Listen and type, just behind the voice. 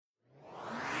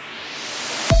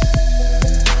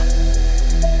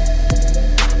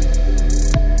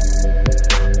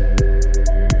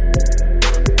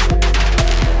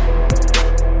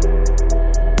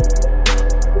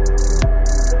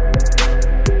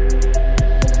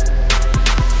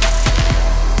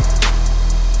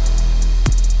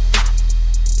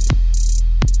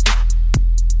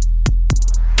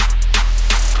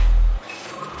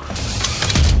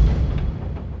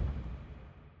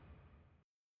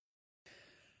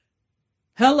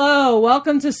Hello,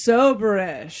 welcome to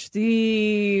Soberish.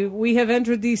 We have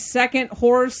entered the second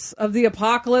horse of the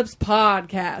apocalypse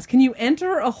podcast. Can you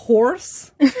enter a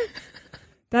horse?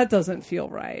 That doesn't feel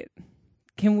right.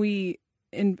 Can we?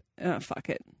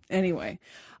 Fuck it. Anyway,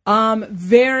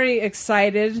 very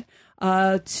excited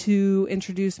to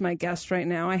introduce my guest right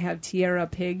now. I have Tierra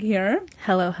Pig here.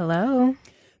 Hello, hello.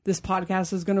 This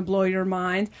podcast is going to blow your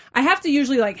mind. I have to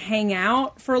usually hang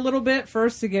out for a little bit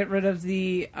first to get rid of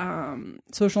the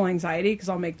social anxiety because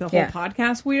I'll make the whole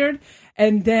podcast weird.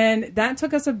 And then that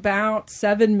took us about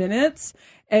 7 minutes.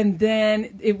 And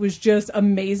then it was just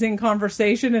amazing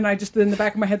conversation. And I just, in the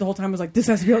back of my head the whole time was like, this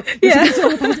has to be,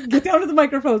 get down to the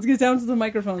microphones, get down to the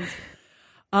microphones.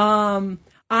 I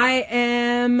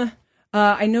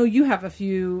know you have a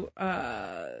few,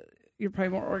 you're probably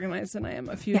more organized than I am,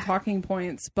 a few talking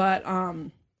points, but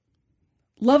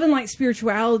love and light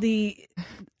spirituality,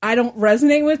 I don't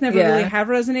resonate with, never really have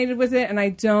resonated with it,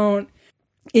 and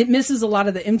it misses a lot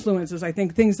of the influences, I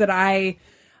think, things that I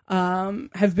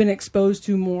have been exposed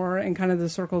to more in kind of the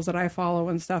circles that I follow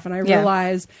and stuff, and I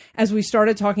realized as we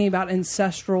started talking about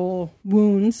ancestral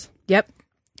wounds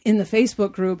in the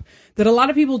Facebook group, that a lot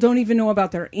of people don't even know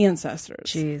about their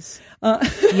ancestors. Jeez.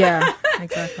 Yeah,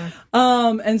 exactly.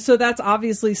 And so that's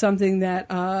obviously something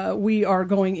that we are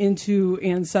going into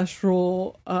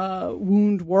ancestral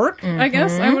wound work, I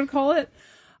guess I would call it.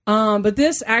 But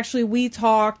this actually, we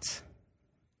talked,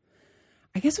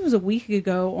 I guess it was a week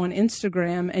ago on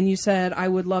Instagram, and you said, I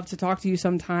would love to talk to you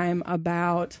sometime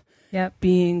about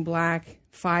being Black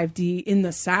 5D in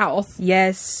the South.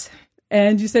 Yes.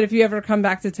 And you said, if you ever come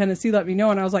back to Tennessee, let me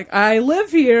know. And I was like, I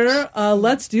live here.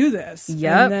 Let's do this.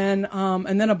 Yep. And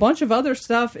then a bunch of other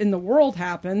stuff in the world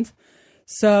happened.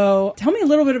 So tell me a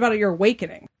little bit about your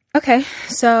awakening. Okay.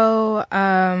 So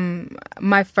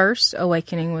my first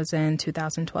awakening was in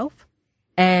 2012.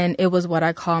 And it was what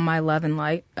I call my love and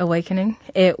light awakening.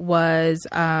 It was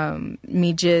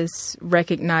me just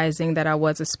recognizing that I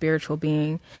was a spiritual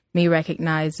being, me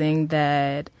recognizing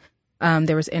that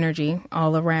there was energy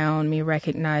all around me,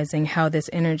 recognizing how this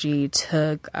energy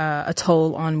took a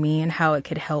toll on me and how it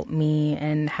could help me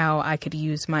and how I could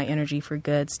use my energy for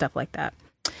good, stuff like that.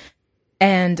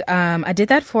 And I did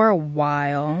that for a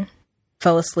while,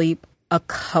 fell asleep a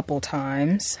couple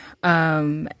times.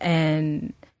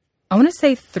 And I want to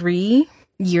say 3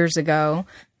 years ago,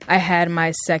 I had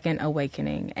my second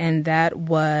awakening. And that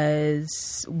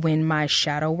was when my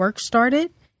shadow work started.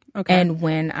 Okay. And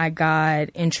when I got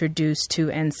introduced to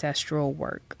ancestral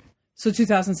work. So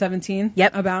 2017?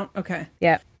 Yep. Okay.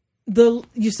 Yeah.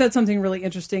 You said something really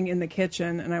interesting in the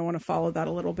kitchen, and I want to follow that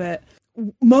a little bit.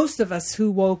 Most of us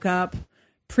who woke up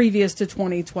previous to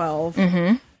 2012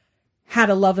 had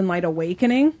a love and light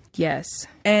awakening. Yes.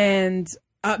 And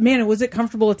man, was it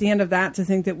comfortable at the end of that to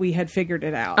think that we had figured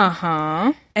it out.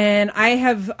 And I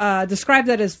have described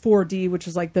that as 4D, which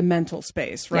is like the mental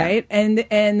space, right? Yeah.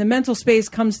 And the mental space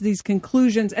comes to these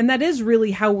conclusions, and that is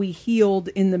really how we healed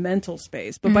in the mental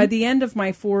space. But by the end of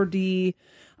my 4D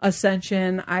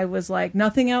ascension, I was like,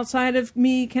 nothing outside of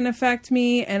me can affect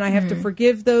me, and I have to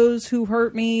forgive those who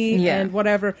hurt me and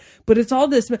whatever. But it's all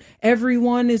this,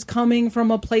 everyone is coming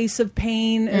from a place of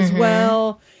pain as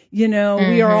well. You know,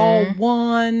 we are all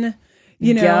one,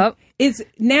 you know, it's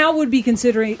now would be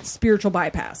considering spiritual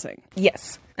bypassing.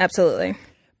 Yes, absolutely.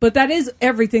 But that is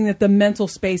everything that the mental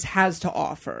space has to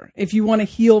offer. If you want to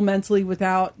heal mentally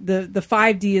without the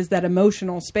 5D is that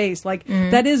emotional space, like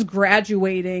that is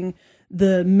graduating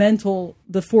the mental,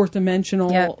 the fourth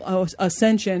dimensional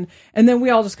ascension. And then we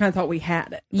all just kind of thought we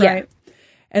had it. Right.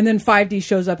 And then 5D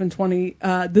shows up in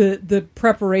the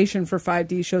preparation for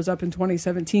 5D shows up in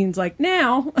 2017. It's like,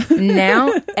 now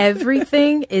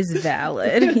everything is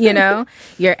valid. You know,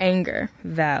 your anger,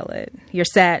 valid. Your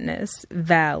sadness,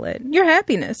 valid. Your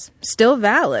happiness, still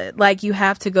valid. Like, you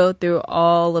have to go through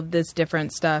all of this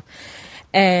different stuff.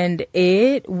 And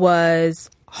it was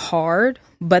hard.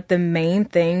 But the main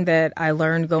thing that I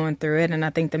learned going through it, and I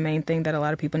think the main thing that a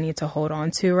lot of people need to hold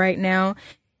on to right now,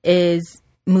 is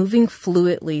moving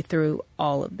fluidly through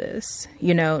all of this,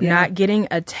 you know, not getting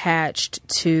attached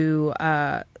to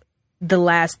the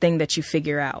last thing that you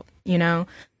figure out, you know,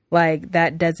 like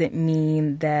that doesn't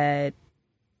mean that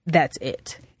that's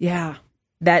it. Yeah.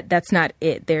 That's not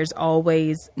it. There's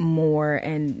always more,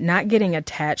 and not getting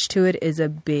attached to it is a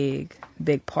big,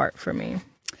 big part for me.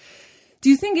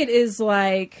 Do you think it is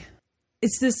like,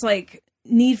 it's this like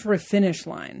need for a finish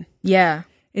line? Yeah.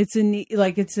 It's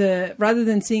rather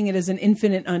than seeing it as an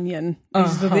infinite onion,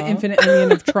 the infinite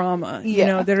onion of trauma, you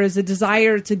know, there is a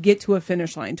desire to get to a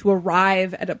finish line, to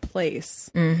arrive at a place,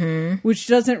 which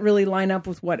doesn't really line up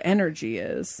with what energy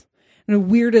is. And the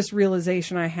weirdest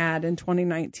realization I had in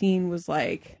 2019 was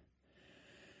like,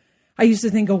 I used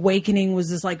to think awakening was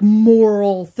this like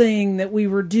moral thing that we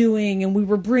were doing and we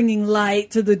were bringing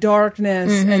light to the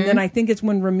darkness. Mm-hmm. And then I think it's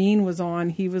when Ramin was on,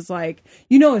 he was like,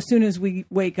 as soon as we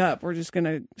wake up, we're just going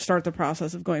to start the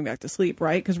process of going back to sleep,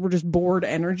 right? Because we're just bored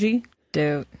energy.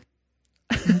 Dude.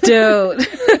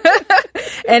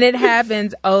 And it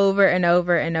happens over and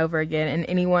over and over again. And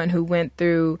anyone who went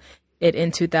through it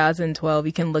in 2012,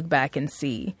 you can look back and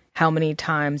see how many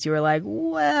times you were like,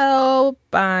 well,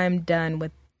 I'm done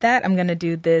with that. I'm going to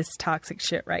do this toxic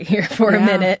shit right here for a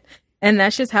minute. And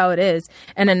that's just how it is.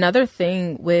 And another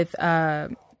thing with that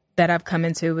I've come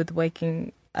into with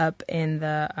waking up in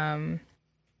the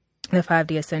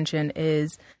 5D Ascension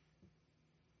is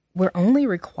we're only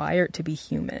required to be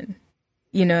human.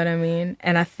 You know what I mean?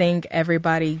 And I think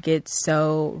everybody gets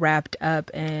so wrapped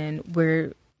up in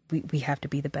we have to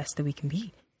be the best that we can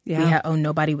be. Yeah.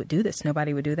 Nobody would do this.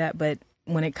 Nobody would do that. But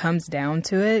when it comes down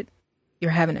to it,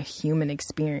 you're having a human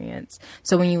experience.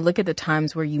 So when you look at the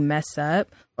times where you mess up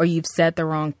or you've said the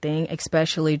wrong thing,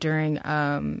 especially during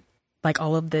like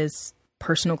all of this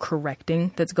personal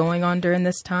correcting that's going on during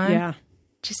this time,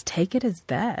 just take it as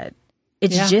that.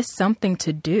 It's just something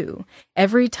to do.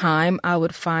 Every time I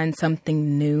would find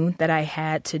something new that I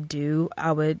had to do,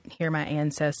 I would hear my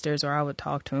ancestors or I would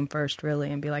talk to them first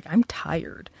really and be like, I'm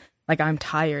tired. Like, I'm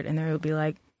tired. And they would be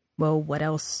like, well, what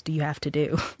else do you have to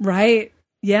do? Right.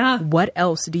 Yeah. What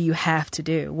else do you have to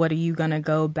do? What are you going to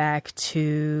go back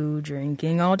to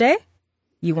drinking all day?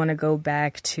 You want to go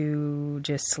back to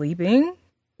just sleeping?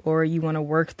 Or you want to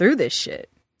work through this shit?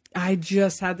 I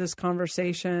just had this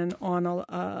conversation on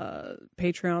a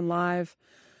Patreon Live.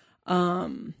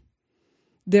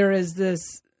 There is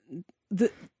this,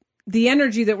 the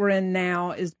energy that we're in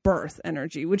now is birth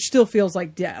energy, which still feels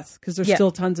like death because there's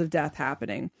still tons of death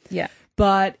happening. Yeah.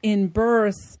 But in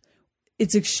birth,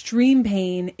 it's extreme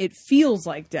pain. It feels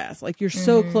like death. Like you're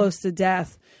so close to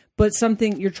death, but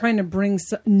you're trying to bring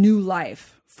new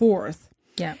life forth.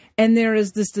 Yeah. And there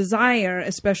is this desire,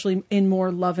 especially in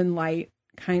more love and light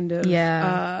kind of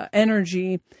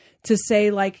energy, to say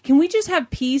like, can we just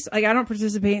have peace? Like, I don't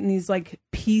participate in these like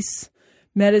peace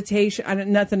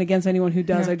meditation. Nothing against anyone who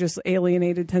does. I just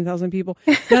alienated 10,000 people.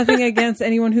 Nothing against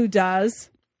anyone who does.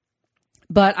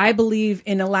 But I believe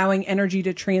in allowing energy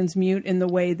to transmute in the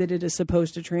way that it is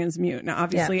supposed to transmute. Now,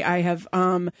 obviously, I have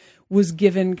was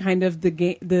given kind of the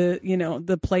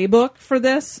playbook for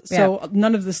this, so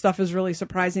none of the stuff is really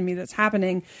surprising me that's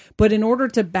happening. But in order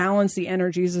to balance the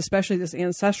energies, especially this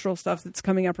ancestral stuff that's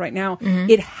coming up right now,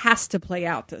 it has to play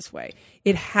out this way.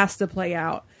 It has to play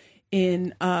out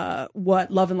in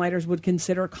what Love and Lighters would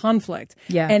consider conflict.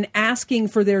 Yeah. And asking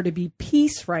for there to be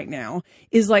peace right now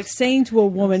is like saying to a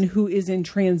woman who is in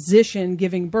transition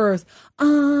giving birth,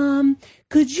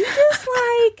 could you just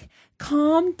like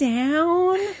calm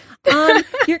down?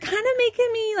 You're kind of making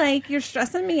me like, you're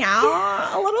stressing me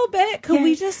out a little bit. Could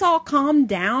we just all calm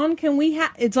down? Can we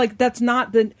it's like, that's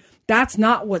not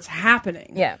what's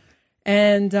happening. Yeah.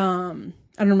 And I don't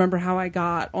remember how I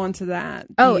got onto that.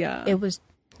 It was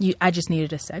I just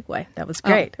needed a segue. That was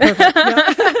great. Oh,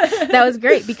 that was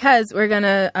great because we're going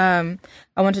to,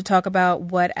 I want to talk about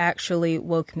what actually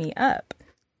woke me up.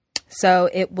 So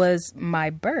it was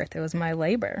my birth. It was my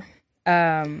labor.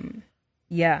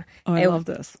 Yeah. Oh, I love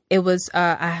this. It was,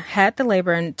 I had the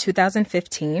labor in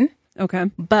 2015.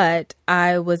 Okay. But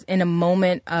I was in a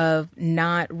moment of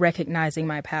not recognizing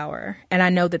my power. And I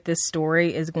know that this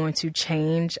story is going to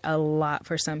change a lot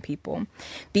for some people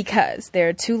because there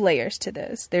are two layers to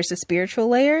this. There's a spiritual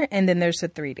layer and then there's a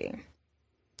 3D.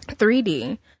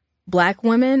 3D, Black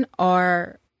women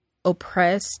are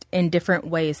oppressed in different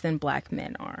ways than Black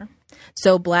men are.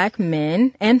 So Black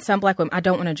men and some Black women, I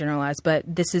don't want to generalize, but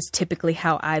this is typically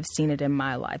how I've seen it in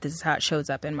my life. This is how it shows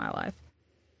up in my life.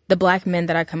 The Black men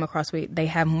that I come across with, they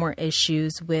have more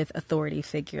issues with authority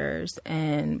figures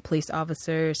and police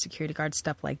officers, security guards,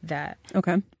 stuff like that.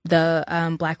 Okay.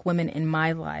 The Black women in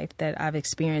my life that I've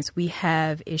experienced, we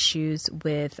have issues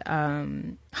with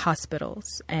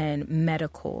hospitals and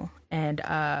medical and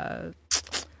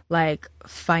like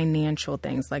financial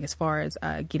things, like as far as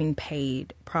getting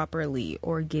paid properly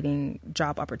or getting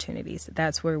job opportunities.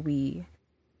 That's where we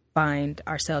find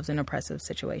ourselves in oppressive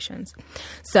situations.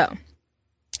 So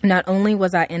not only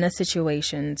was I in a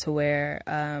situation to where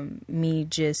me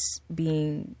just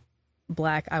being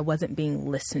Black, I wasn't being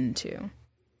listened to.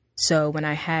 So when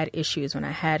I had issues, when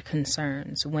I had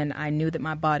concerns, when I knew that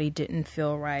my body didn't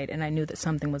feel right and I knew that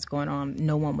something was going on,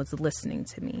 no one was listening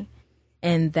to me.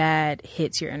 And that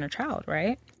hits your inner child,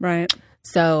 right? Right.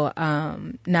 So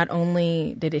not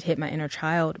only did it hit my inner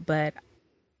child, but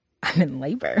I'm in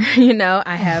labor, you know,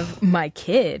 I have my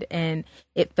kid, and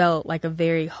it felt like a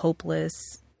very hopeless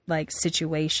like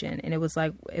situation. And it was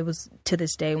to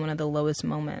this day one of the lowest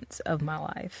moments of my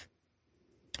life.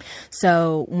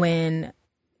 So when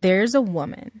there's a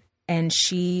woman and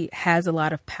she has a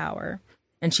lot of power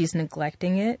and she's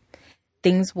neglecting it,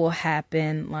 things will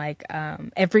happen. Like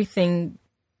everything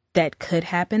that could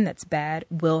happen that's bad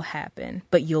will happen,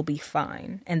 but you'll be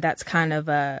fine. And that's kind of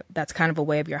a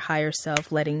way of your higher self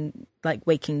waking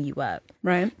you up.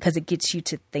 Right. Because it gets you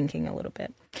to thinking a little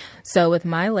bit. So with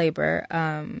my labor,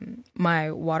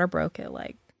 my water broke at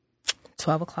like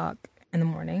 12 o'clock in the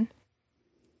morning.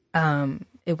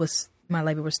 My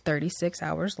labor was 36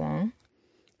 hours long.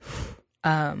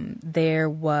 There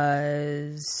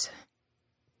was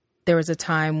a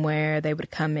time where they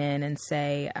would come in and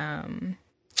say,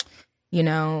 you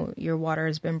know, your water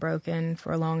has been broken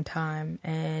for a long time,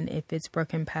 and if it's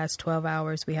broken past 12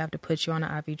 hours, we have to put you on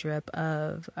an IV drip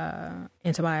of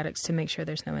antibiotics to make sure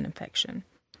there's no infection.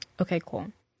 Okay,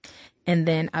 cool. And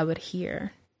then I would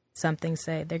hear something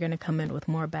say, they're going to come in with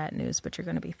more bad news, but you're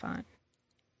going to be fine.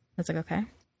 I was like, okay.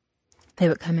 They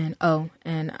would come in,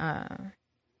 and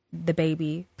the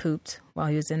baby pooped while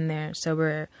he was in there.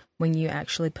 So when you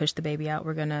actually push the baby out,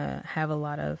 we're going to have a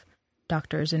lot of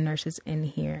doctors and nurses in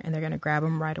here, and they're going to grab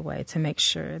him right away to make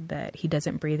sure that he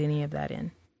doesn't breathe any of that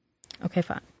in. Okay,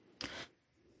 fine.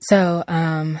 So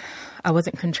I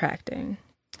wasn't contracting.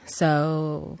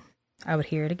 So I would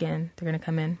hear it again. They're going to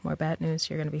come in, more bad news.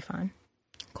 You're going to be fine.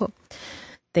 Cool.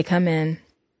 They come in.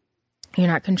 You're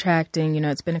not contracting. You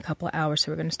know, it's been a couple of hours,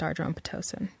 so we're going to start drawing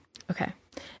Pitocin. Okay.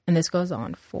 And this goes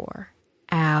on for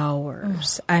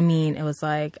hours. I mean, it was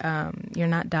like, you're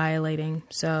not dilating,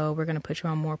 so we're going to put you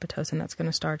on more Pitocin. That's going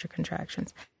to start your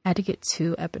contractions. I had to get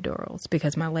 2 epidurals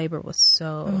because my labor was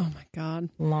so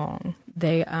long.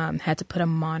 They had to put a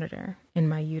monitor in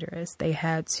my uterus. They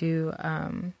had to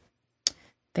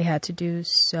do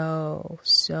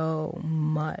so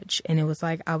much. And it was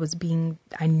like I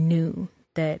knew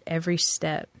that every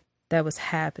step that was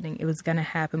happening, it was going to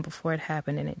happen before it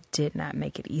happened, and it did not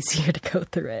make it easier to go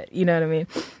through it. You know what I mean?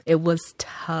 It was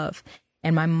tough.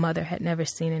 And my mother had never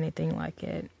seen anything like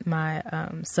it. My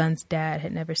son's dad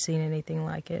had never seen anything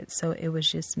like it. So it was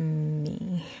just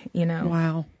me, you know?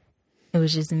 Wow. It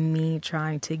was just me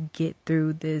trying to get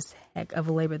through this heck of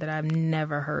a labor that I've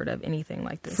never heard of anything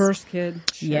like this. First kid.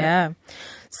 Shit. Yeah.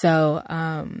 So,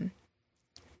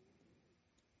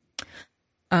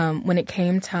 when it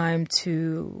came time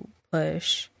to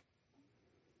push,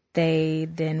 they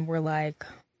then were like,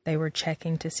 they were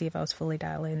checking to see if I was fully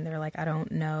dilated, and they're like, I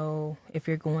don't know if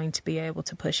you're going to be able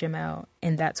to push him out.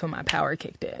 And that's when my power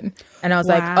kicked in. And I was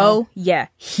like, oh yeah,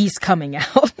 he's coming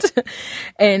out.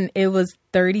 And it was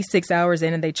 36 hours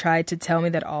in, and they tried to tell me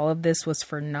that all of this was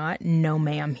for naught. No,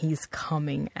 ma'am, he's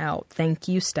coming out. Thank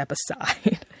you. Step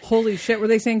aside. Holy shit. Were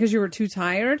they saying because you were too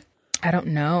tired? I don't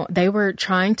know. They were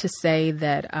trying to say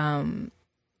that,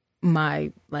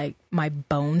 my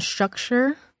bone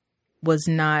structure was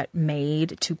not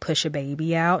made to push a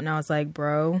baby out. And I was like,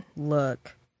 bro,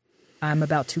 look, I'm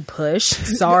about to push.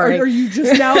 Sorry. Are you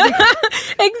just now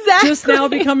exactly just now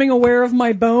becoming aware of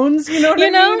my bones? You know what I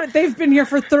mean? They've been here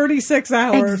for 36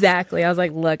 hours. Exactly. I was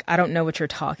like, look, I don't know what you're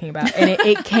talking about. And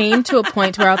it came to a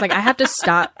point where I was like, I have to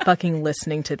stop fucking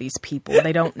listening to these people.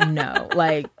 They don't know.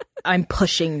 Like, I'm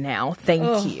pushing now.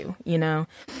 Thank you. You know?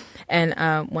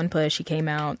 And one push, he came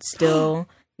out still.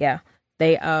 Yeah.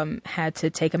 They had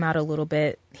to take him out a little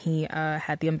bit. He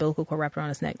had the umbilical cord wrapped around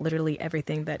his neck. Literally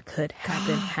everything that could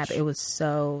happen happened. It was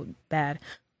so bad.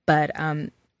 But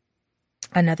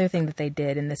another thing that they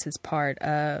did, and this is part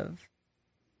of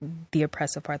the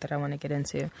oppressive part that I want to get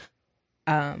into,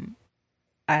 I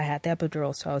had the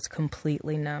epidural, so I was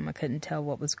completely numb. I couldn't tell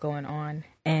what was going on.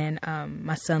 And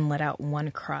my son let out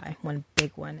one cry, one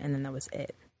big one, and then that was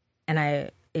it. And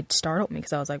it startled me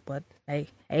because I was like, what? Hey,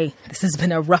 this has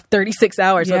been a rough 36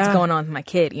 hours. Yeah. What's going on with my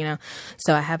kid, you know?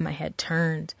 So I have my head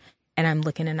turned, and I'm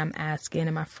looking and I'm asking,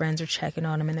 and my friends are checking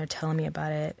on him, and they're telling me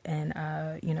about it. And,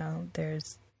 you know,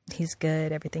 he's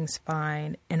good. Everything's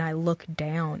fine. And I look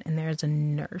down, and there's a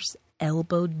nurse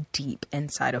elbow deep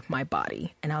inside of my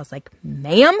body. And I was like,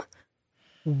 ma'am,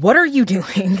 what are you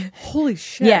doing? Holy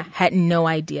shit. Yeah, had no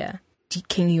idea.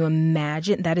 Can you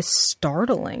imagine? That is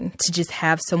startling to just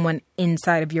have someone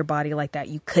inside of your body like that.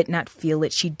 You could not feel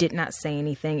it. She did not say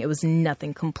anything. It was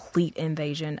nothing. Complete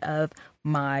invasion of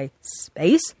my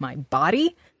space, my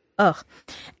body. Ugh.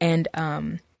 And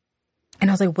I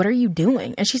was like, what are you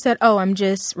doing? And she said, oh, I'm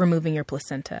just removing your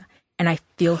placenta. And I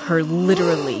feel her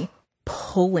literally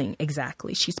pulling.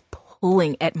 Exactly. She's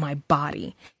pulling at my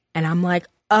body. And I'm like,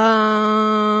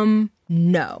 no.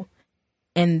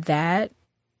 And that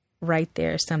right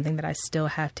there is something that I still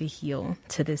have to heal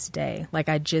to this day. Like,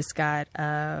 I just got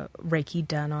Reiki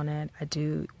done on it. I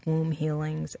do womb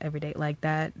healings every day. Like,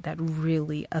 that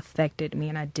really affected me,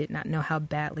 and I did not know how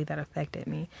badly that affected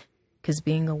me. Because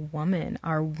being a woman,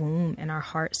 our womb and our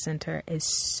heart center is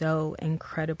so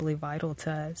incredibly vital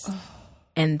to us. Oh.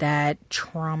 And that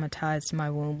traumatized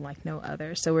my womb like no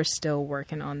other. So we're still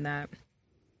working on that.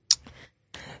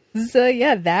 So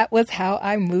yeah, that was how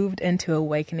I moved into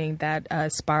awakening. That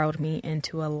spiraled me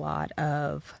into a lot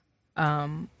of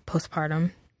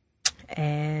postpartum,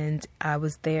 and I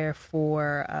was there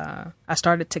for. I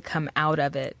started to come out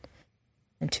of it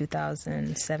in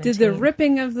 2017. Did the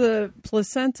ripping of the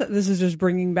placenta? This is just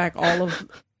bringing back all of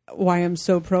why I'm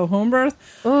so pro home birth.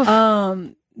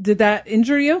 Did that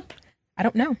injure you? I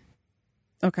don't know.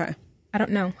 Okay, I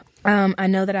don't know. I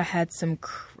know that I had some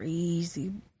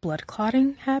crazy blood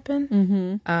clotting happen.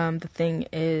 Mm-hmm. The thing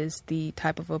is, the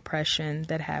type of oppression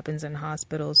that happens in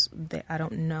hospitals, that I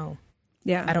don't know.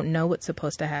 Yeah. I don't know what's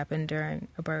supposed to happen during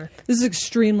a birth. This is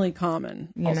extremely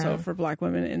common also for Black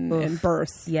women in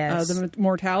birth. Yes. The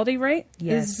mortality rate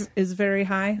is very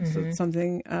high. Mm-hmm. So it's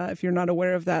something, if you're not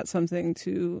aware of that, something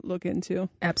to look into.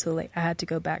 Absolutely. I had to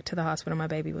go back to the hospital. My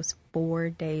baby was 4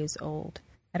 days old.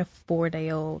 I had a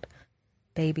 4-day-old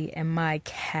baby, and my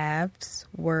calves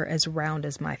were as round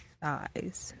as my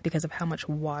thighs because of how much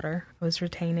water I was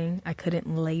retaining. I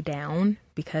couldn't lay down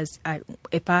because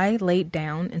if I laid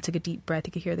down and took a deep breath,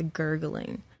 you could hear the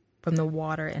gurgling from the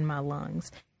water in my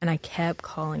lungs. And I kept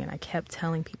calling and I kept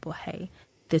telling people, hey,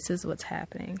 this is what's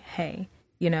happening. Hey,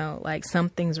 like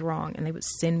something's wrong. And they would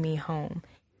send me home.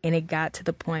 And it got to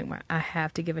the point where I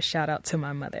have to give a shout out to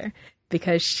my mother,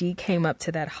 because she came up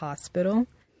to that hospital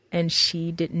and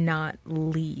she did not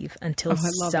leave until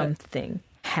something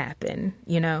happened,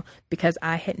 because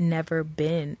I had never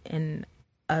been in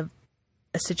a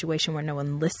situation where no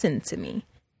one listened to me.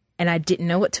 And I didn't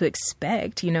know what to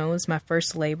expect. It was my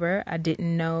first labor. I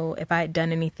didn't know if I had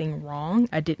done anything wrong.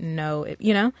 I didn't know if,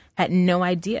 had no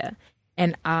idea.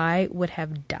 And I would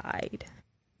have died.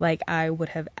 Like, I would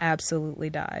have absolutely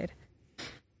died.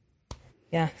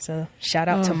 Yeah, so shout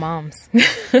out to moms.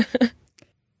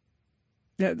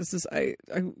 Yeah, this is, I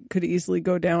could easily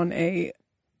go down a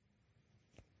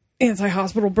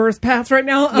anti-hospital birth path right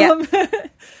now. Yeah.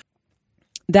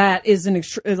 That is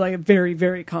like a very,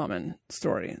 very common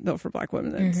story though for Black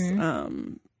women.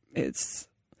 It's,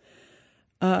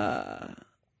 yeah,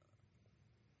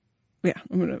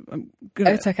 I'm gonna.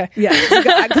 It's okay.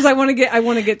 Yeah, because I want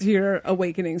to get to your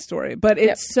awakening story, but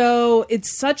it's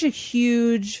such a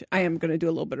huge. I am going to do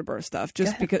a little bit of birth stuff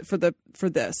just because for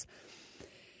this.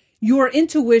 Your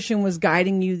intuition was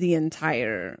guiding you the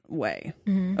entire way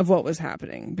of what was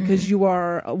happening, because you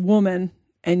are a woman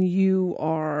and you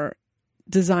are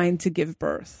designed to give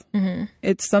birth.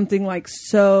 It's something like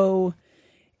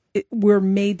we're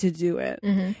made to do it,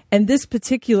 and this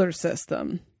particular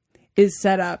system is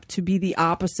set up to be the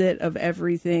opposite of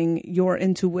everything your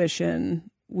intuition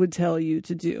would tell you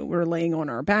to do. We're laying on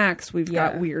our backs. We've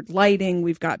got weird lighting.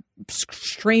 We've got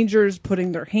strangers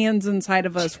putting their hands inside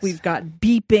of us. We've got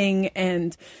beeping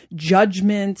and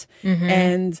judgment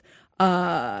and,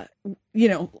 lying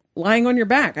on your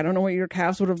back. I don't know what your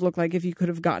calves would have looked like if you could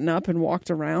have gotten up and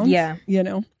walked around. Yeah.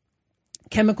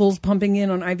 Chemicals pumping in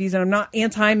on IVs. And I'm not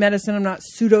anti-medicine. I'm not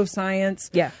pseudoscience.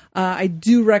 Yeah. I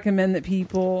do recommend that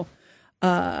people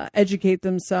educate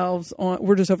themselves on.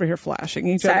 We're just over here flashing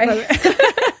each other.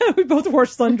 We both wore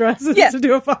sundresses to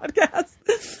do a podcast.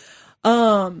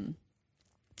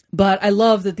 But I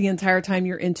love that the entire time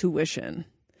your intuition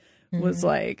was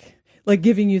like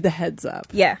giving you the heads up.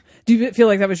 Yeah. Do you feel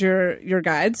like that was your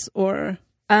guides, or?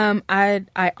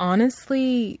 I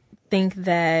honestly think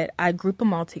that I group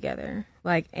them all together,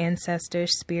 like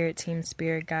ancestors, spirit team,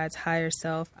 spirit guides, higher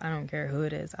self. I don't care who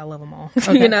it is. I love them all,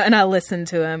 okay. And I listen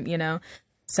to them,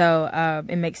 So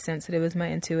it makes sense that it was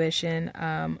my intuition.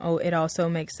 It also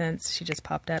makes sense. She just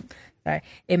popped up. Sorry.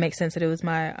 It makes sense that it was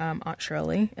my Aunt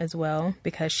Shirley as well,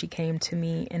 because she came to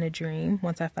me in a dream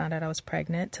once I found out I was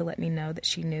pregnant to let me know that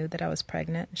she knew that I was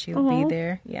pregnant. She would be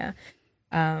there. Yeah.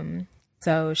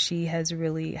 So she has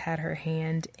really had her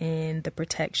hand in the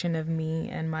protection of me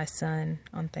and my son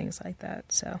on things like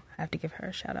that. So I have to give her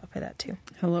a shout out for that too.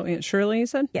 Hello, Aunt Shirley, you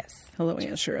said? Yes. Hello,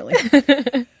 Aunt Shirley.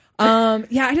 Yeah,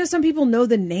 I know some people know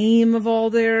the name of all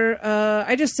their,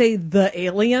 I just say the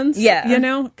aliens,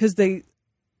 because they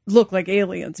look like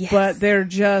aliens, but they're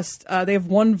just, they have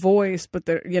one voice, but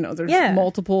there's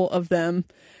multiple of them.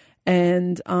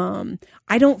 And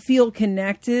I don't feel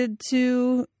connected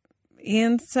to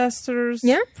ancestors.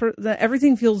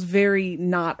 Everything feels very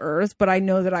not Earth, but I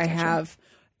know that I have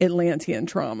Atlantean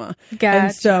trauma. Gotcha.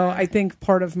 And so I think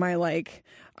part of my like,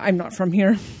 I'm not from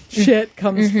here shit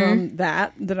comes from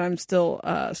that I'm still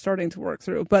starting to work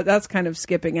through. But that's kind of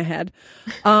skipping ahead.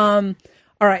 All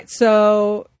right.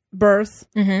 So birth,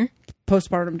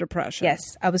 postpartum depression. Yes.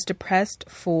 I was depressed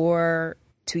for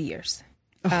 2 years.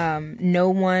 No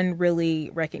one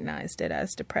really recognized it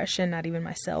as depression, not even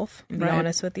myself, to be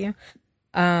honest with you.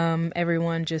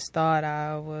 Everyone just thought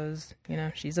I was,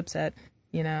 she's upset.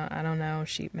 I don't know.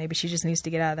 Maybe she just needs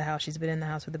to get out of the house. She's been in the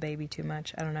house with the baby too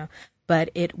much. I don't know. But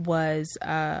it was,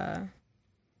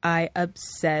 I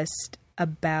obsessed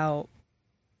about,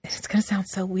 it's going to sound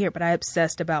so weird, but I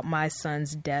obsessed about my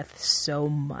son's death so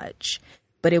much,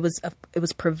 but it was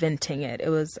preventing it. It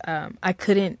was, I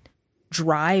couldn't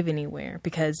drive anywhere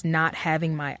because not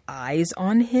having my eyes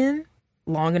on him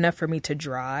long enough for me to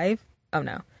drive. Oh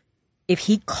no. If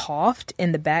he coughed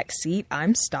in the back seat,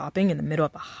 I'm stopping in the middle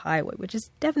of a highway, which is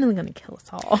definitely going to kill us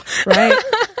all. Right.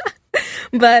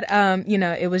 But,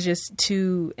 it was just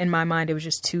in my mind, it was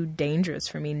just too dangerous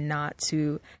for me not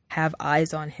to have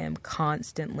eyes on him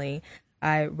constantly.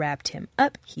 I wrapped him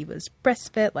up. He was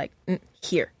breastfed, like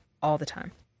here all the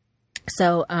time.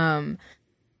 So, I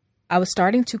was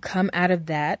starting to come out of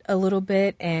that a little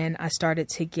bit, and I started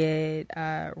to get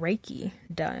Reiki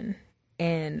done.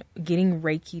 And getting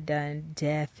Reiki done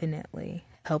definitely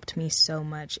helped me so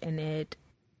much, and it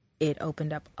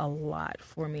opened up a lot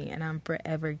for me. And I'm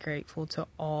forever grateful to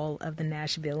all of the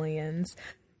Nashvillians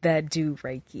that do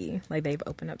Reiki. Like, they've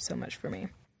opened up so much for me.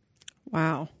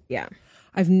 Wow. Yeah.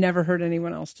 I've never heard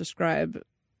anyone else describe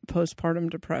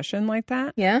postpartum depression like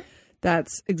that. Yeah.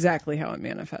 That's exactly how it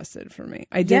manifested for me.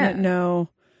 I didn't know.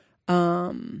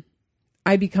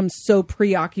 I become so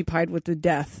preoccupied with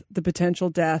the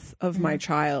potential death of my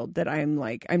child that I'm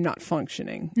not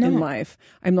functioning in life.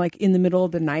 I'm like in the middle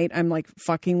of the night. I'm like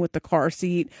fucking with the car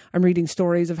seat. I'm reading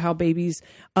stories of how babies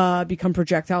become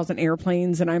projectiles in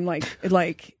airplanes. And I'm like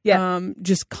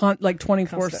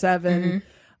 24/7.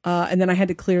 And then I had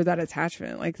to clear that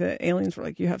attachment. Like the aliens were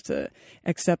like, you have to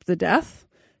accept the death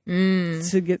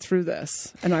to get through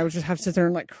this. And I would just have to sit there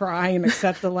and like cry and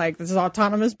accept this is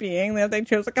autonomous being that they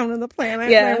chose to come to the planet.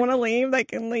 And they want to leave, they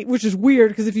can leave, which is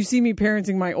weird because if you see me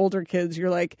parenting my older kids,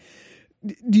 you're like,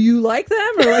 do you like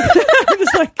them? Or like, I'm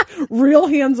just like real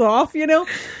hands off,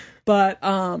 but,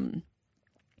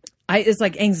 it's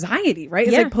like anxiety, right?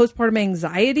 It's like postpartum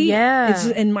anxiety.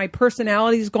 Yeah. And my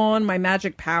personality's gone. My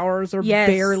magic powers are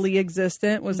barely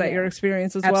existent. Was that your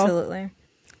experience as well?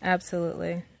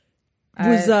 Absolutely.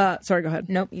 Sorry, go ahead.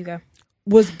 Nope, you go.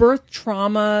 Was birth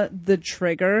trauma the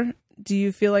trigger, do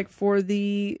you feel like, for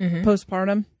the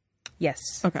postpartum? Yes.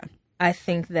 Okay. I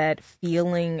think that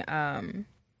feeling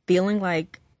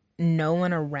like no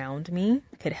one around me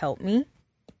could help me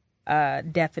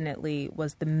definitely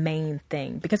was the main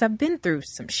thing, because I've been through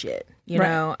some shit. You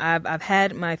know, I've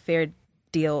had my fair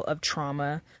deal of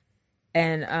trauma,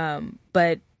 and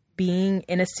but being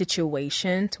in a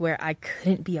situation to where I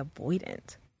couldn't be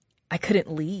avoidant. I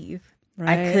couldn't leave.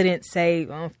 Right. I couldn't say,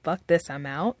 oh, fuck this, I'm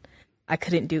out. I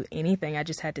couldn't do anything. I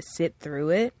just had to sit through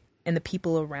it. And the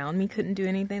people around me couldn't do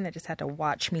anything. They just had to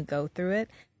watch me go through it.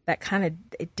 That kind of,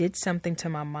 it did something to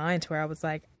my mind to where I was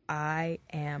like, I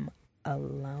am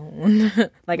alone.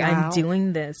 Like, wow. I'm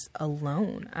doing this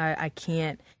alone. I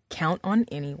can't count on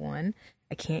anyone.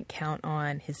 I can't count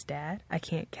on his dad. I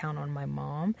can't count on my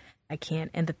mom. I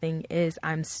can't. And the thing is,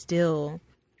 I'm still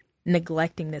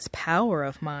neglecting this power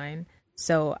of mine.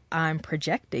 So I'm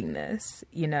projecting this,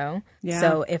 Yeah.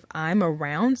 So if I'm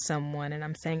around someone and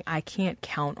I'm saying I can't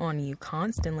count on you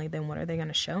constantly, then what are they going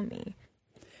to show me?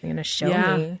 They're going to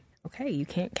show me, okay, you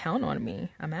can't count on me.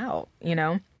 I'm out,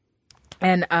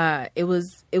 And it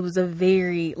was a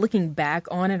very, looking back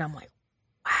on it, I'm like,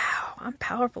 wow, I'm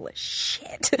powerful as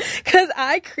shit. Because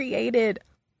I created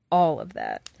all of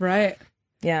that. Right.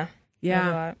 Yeah.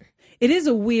 Yeah. It is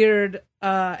a weird,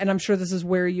 and I'm sure this is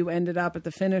where you ended up at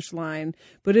the finish line,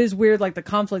 but it is weird. Like, the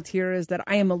conflict here is that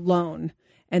I am alone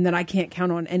and that I can't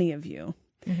count on any of you.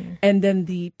 Mm-hmm. And then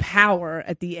the power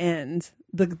at the end,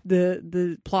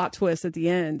 the plot twist at the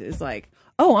end is like,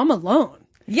 oh, I'm alone.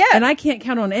 Yeah. And I can't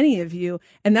count on any of you.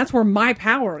 And that's where my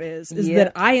power is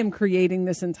that I am creating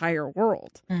this entire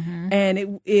world. Mm-hmm.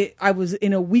 And I was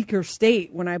in a weaker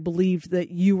state when I believed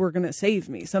that you were going to save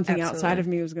me. Something outside of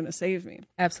me was going to save me.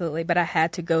 Absolutely. But I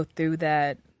had to go through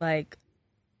that, like,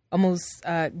 almost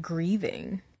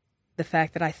grieving the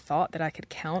fact that I thought that I could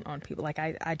count on people. Like,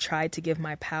 I tried to give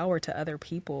my power to other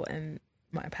people, and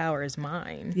my power is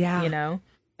mine. Yeah.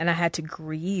 And I had to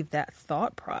grieve that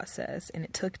thought process. And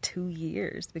it took 2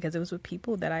 years because it was with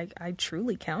people that I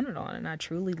truly counted on and I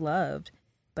truly loved.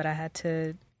 But I had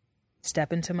to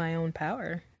step into my own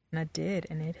power. And I did.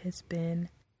 And it has been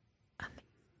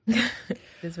amazing.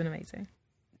 It's been amazing.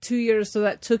 2 years. So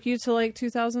that took you to like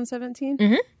 2017?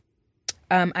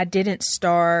 Mm-hmm. I didn't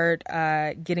start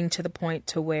getting to the point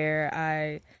to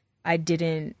where I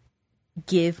didn't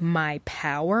give my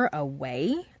power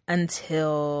away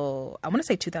until, I want to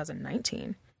say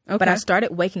 2019. Okay. But I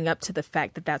started waking up to the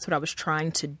fact that that's what I was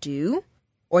trying to do,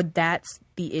 or that's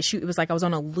the issue. It was like I was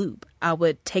on a loop. I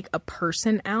would take a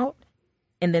person out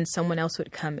and then someone else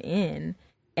would come in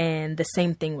and the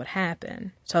same thing would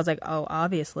happen. So I was like, oh,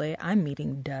 obviously I'm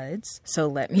meeting duds, so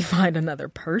let me find another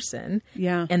person.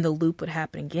 Yeah. And the loop would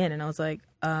happen again. And I was like,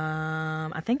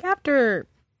 I think after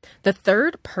the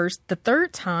third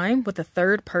time with the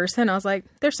third person, I was like,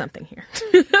 there's something here.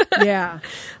 Yeah.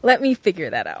 Let me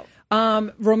figure that out.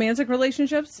 Romantic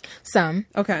relationships? Some.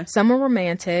 Okay. Some were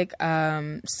romantic.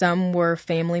 Some were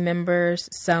family members.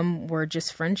 Some were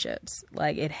just friendships.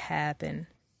 Like, it happened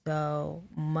so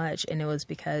much. And it was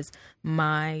because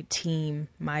my team,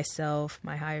 myself,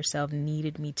 my higher self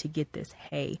needed me to get this.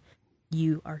 Hey,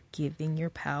 you are giving your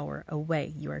power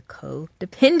away. You are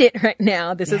codependent right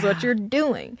now. This is what you're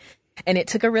doing. And it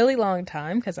took a really long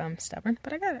time because I'm stubborn,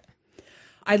 but I got it.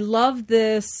 I love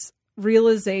this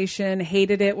realization,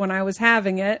 hated it when I was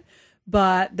having it,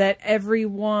 but that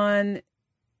everyone,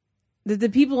 the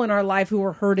people in our life who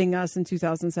were hurting us in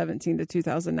 2017 to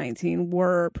 2019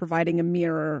 were providing a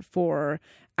mirror for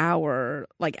our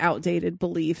like outdated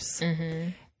beliefs.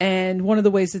 Mm-hmm. And one of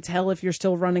the ways to tell if you're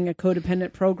still running a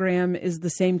codependent program is the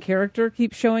same character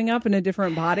keeps showing up in a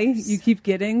different body. You keep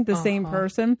getting the same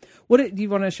person. What do you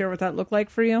want to share what that looked like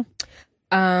for you?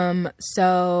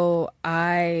 So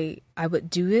I would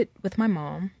do it with my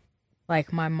mom.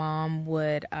 Like, my mom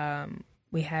would,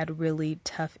 we had really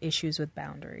tough issues with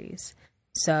boundaries.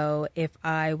 So if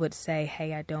I would say,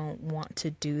 hey, I don't want to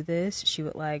do this, she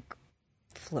would like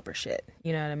flip her shit.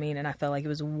 You know what I mean? And I felt like it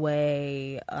was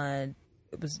way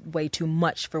too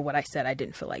much for what I said I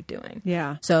didn't feel like doing.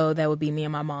 Yeah. So that would be me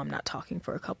and my mom not talking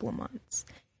for a couple of months.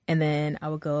 And then I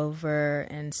would go over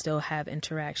and still have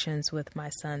interactions with my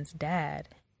son's dad.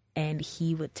 And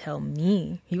he would tell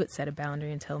me, he would set a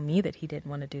boundary and tell me that he didn't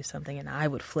want to do something. And I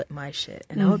would flip my shit.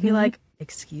 And I would be like,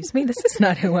 excuse me, this is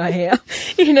not who I am.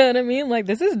 You know what I mean? Like,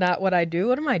 this is not what I do.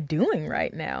 What am I doing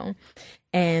right now?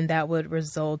 And that would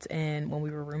result in, when we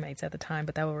were roommates at the time,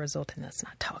 but that would result in us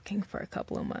not talking for a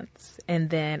couple of months. And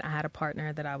then I had a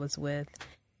partner that I was with,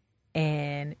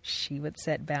 and she would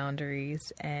set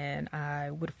boundaries, and I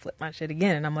would flip my shit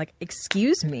again. And I'm like,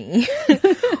 excuse me,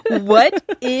 what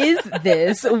is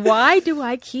this? Why do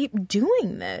I keep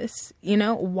doing this? You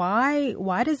know,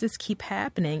 why does this keep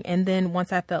happening? And then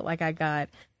once I felt like I got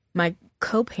my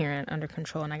co-parent under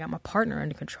control and I got my partner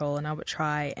under control, and I would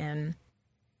try and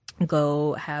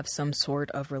go have some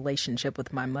sort of relationship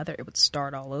with my mother, it would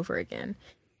start all over again.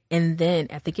 And then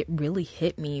I think it really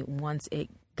hit me once it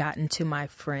got into my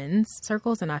friends'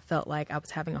 circles, and I felt like I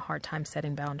was having a hard time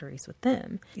setting boundaries with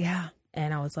them. Yeah.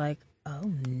 And I was like,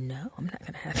 oh no, I'm not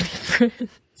going to have any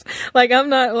friends. Like, I'm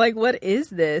not, like, what is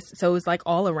this? So it was like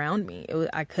all around me.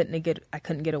 I couldn't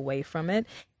get away from it.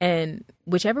 And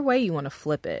whichever way you want to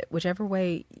flip it, whichever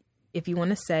way, if you want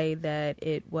to say that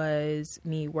it was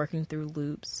me working through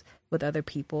loops with other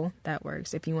people, that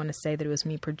works. If you want to say that it was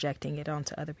me projecting it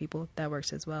onto other people, that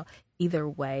works as well. Either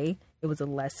way, it was a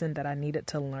lesson that I needed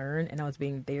to learn, and I was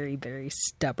being very, very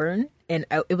stubborn. And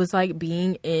it was like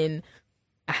being in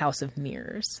a house of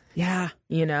mirrors. Yeah.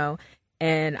 You know?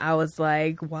 And I was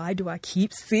like, why do I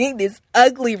keep seeing this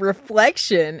ugly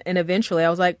reflection? And eventually I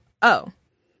was like, oh,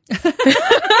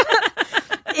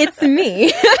 it's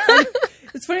me.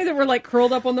 It's funny that we're like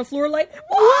curled up on the floor like,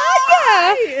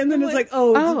 why? Yeah. And then it's like,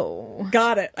 oh,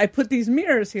 got it. I put these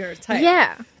mirrors here. Tight.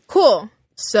 Yeah. Cool.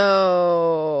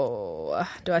 So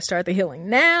do I start the healing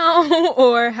now,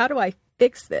 or how do I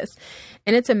fix this?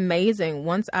 And it's amazing.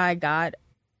 Once I got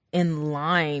in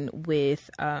line with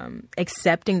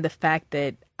accepting the fact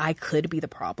that I could be the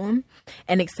problem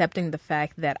and accepting the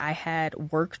fact that I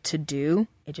had work to do,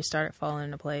 it just started falling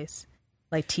into place.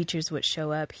 Like, teachers would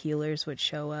show up, healers would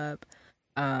show up.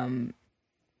 And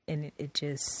it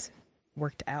just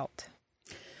worked out.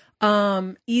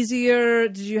 Easier.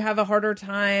 Did you have a harder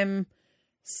time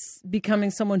becoming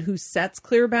someone who sets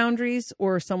clear boundaries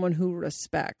or someone who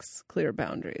respects clear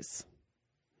boundaries?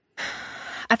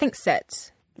 I think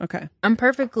sets. Okay. I'm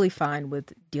perfectly fine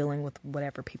with dealing with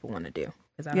whatever people want to do,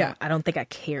 because I don't think I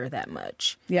care that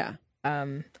much. Yeah.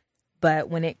 But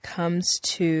when it comes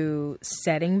to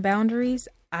setting boundaries,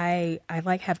 I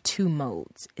like have two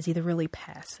modes. It's either really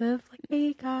passive, like,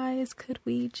 hey guys, could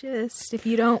we just, if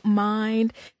you don't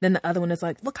mind, then the other one is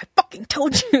like, look, I fucking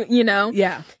told you, you know?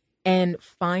 Yeah. And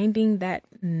finding that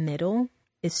middle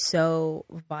is so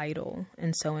vital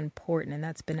and so important. And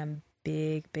that's been a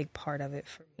big part of it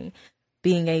for me.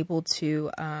 Being able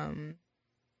to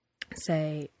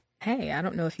say, hey, I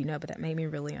don't know if you know, but that made me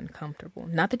really uncomfortable.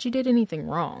 Not that you did anything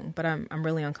wrong, but I'm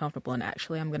really uncomfortable. And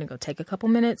actually, I'm going to go take a couple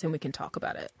minutes and we can talk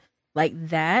about it. Like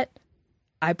that,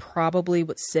 I probably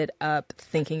would sit up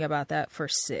thinking about that for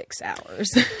 6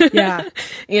 hours. Yeah.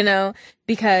 You know,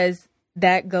 because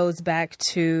that goes back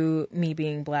to me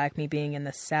being Black, me being in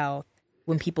the South.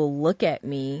 When people look at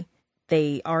me,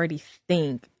 they already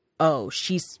think, oh,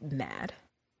 she's mad.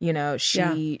 You know,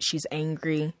 she's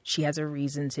angry. She has a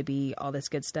reason to be, all this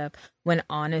good stuff. When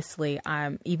honestly,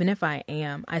 even if I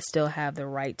am, I still have the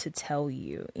right to tell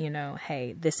you, you know,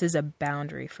 hey, this is a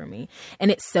boundary for me. And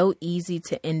it's so easy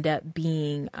to end up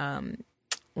being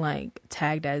like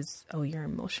tagged as, oh, you're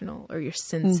emotional or you're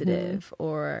sensitive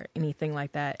or anything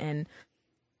like that. And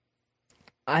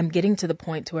I'm getting to the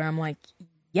point to where I'm like,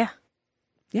 yeah,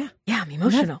 I'm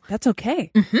emotional. That's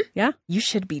okay. Mm-hmm. Yeah. You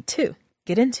should be too.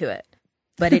 Get into it.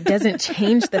 But it doesn't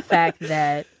change the fact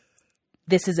that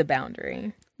this is a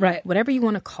boundary. Right. Whatever you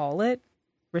want to call it,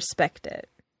 respect it.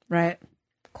 Right.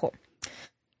 Cool.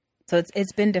 So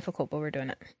it's been difficult, but we're doing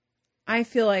it. I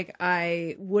feel like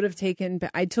I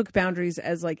took boundaries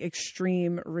as like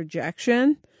extreme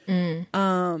rejection in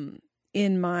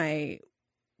my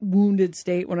wounded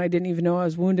state when I didn't even know I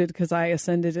was wounded because I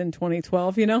ascended in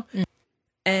 2012, you know?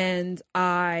 And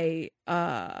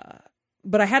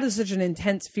but I had such an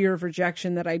intense fear of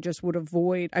rejection that I just would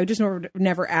avoid. I just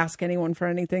never ask anyone for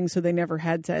anything. So they never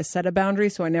had to set a boundary.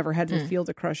 So I never had to feel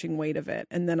the crushing weight of it.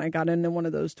 And then I got into one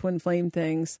of those twin flame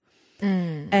things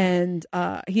and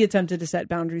he attempted to set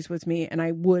boundaries with me. And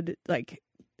I would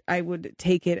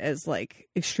take it as like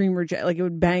extreme reject, like it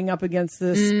would bang up against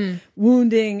this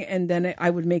wounding, and then I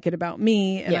would make it about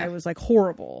me, and I was like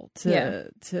horrible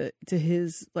to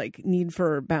his like need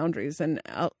for boundaries. And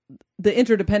the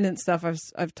interdependent stuff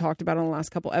I've talked about on the last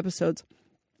couple episodes.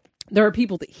 There are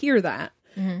people that hear that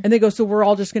and they go, so we're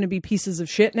all just going to be pieces of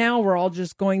shit now. We're all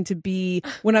just going to be,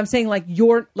 when I'm saying like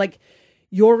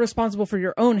you're responsible for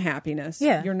your own happiness.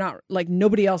 Yeah. You're not, like,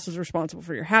 nobody else is responsible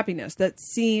for your happiness.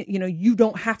 You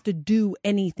don't have to do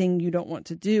anything you don't want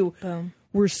to do. Boom.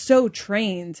 We're so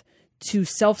trained to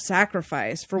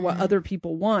self-sacrifice for what other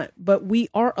people want, but we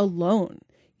are alone.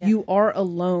 Yeah. You are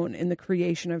alone in the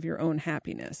creation of your own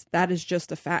happiness. That is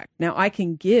just a fact. Now, I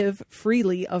can give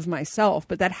freely of myself,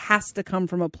 but that has to come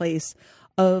from a place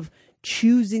of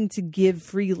choosing to give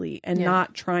freely and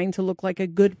not trying to look like a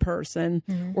good person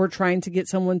or trying to get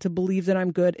someone to believe that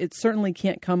I'm good. It certainly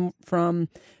can't come from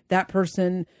that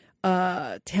person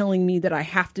telling me that I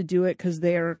have to do it because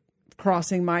they're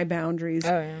crossing my boundaries.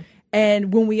 Oh, yeah.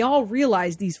 And when we all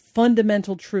realize these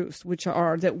fundamental truths, which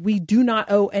are that we do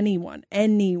not owe anyone,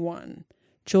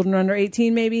 children under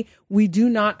 18 maybe, we do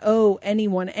not owe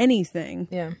anyone anything.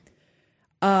 Yeah.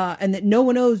 And that no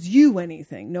one owes you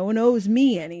anything. No one owes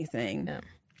me anything. Yeah.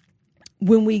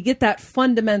 When we get that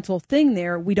fundamental thing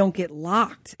there, we don't get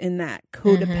locked in that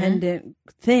codependent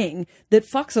thing that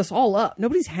fucks us all up.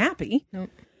 Nobody's happy. Nope.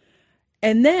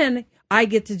 And then I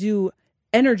get to do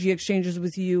energy exchanges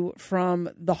with you from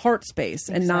the heart space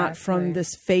and not from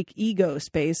this fake ego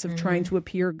space of trying to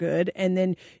appear good. And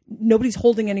then nobody's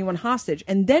holding anyone hostage.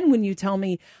 And then when you tell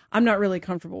me I'm not really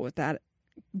comfortable with that,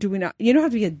 do we not, you don't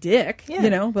have to be a dick, you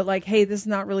know, but like, hey, this is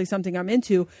not really something I'm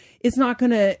into. It's not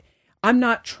I'm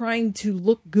not trying to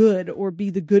look good or be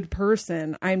the good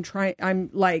person. I'm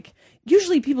like,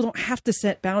 usually people don't have to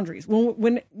set boundaries.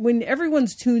 When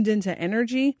everyone's tuned into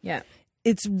energy,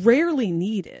 it's rarely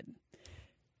needed.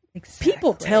 Exactly.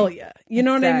 People tell you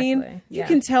know what I mean? You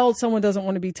can tell someone doesn't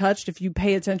want to be touched if you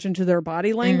pay attention to their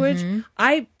body language.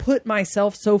 I put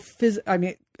myself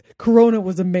Corona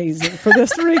was amazing for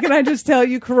this week. And I just tell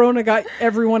you, Corona got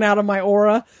everyone out of my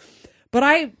aura. But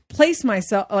I place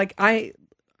myself,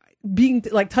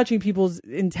 touching people is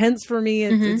intense for me.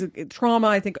 It's a trauma.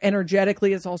 I think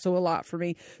energetically it's also a lot for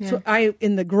me. Yeah. So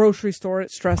in the grocery store,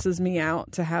 it stresses me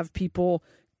out to have people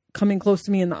coming close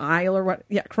to me in the aisle or what.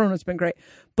 Yeah, Corona's been great.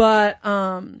 But,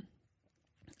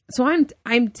 so and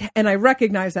I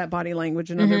recognize that body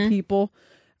language in other people.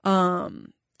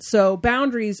 So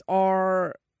boundaries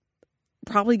are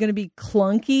probably going to be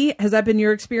clunky. Has that been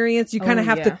your experience? You kind of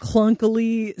have to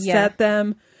clunkily set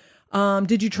them.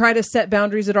 Did you try to set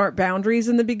boundaries that aren't boundaries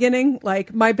in the beginning?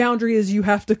 Like, my boundary is you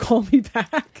have to call me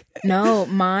back. No,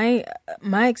 my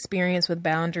experience with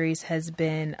boundaries has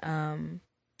been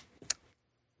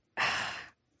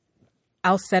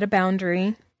I'll set a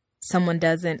boundary, someone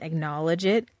doesn't acknowledge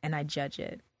it, and I judge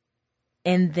it.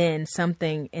 And then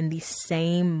something in the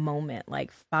same moment,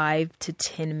 like 5 to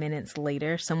 10 minutes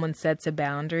later, someone sets a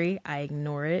boundary, I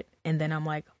ignore it, and then I'm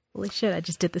like, holy shit, I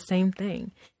just did the same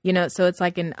thing. You know, so it's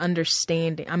like an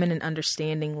understanding. I'm in an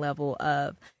understanding level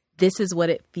of this is what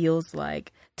it feels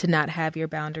like to not have your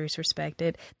boundaries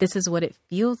respected. This is what it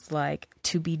feels like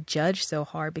to be judged so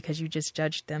hard because you just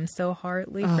judged them so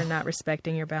hardly for not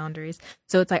respecting your boundaries.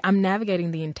 So it's like I'm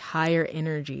navigating the entire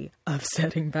energy of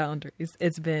setting boundaries.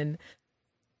 It's been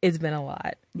a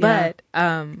lot, Yeah.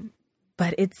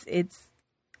 but it's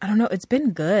I don't know. It's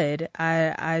been good.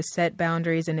 I set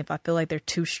boundaries, and if I feel like they're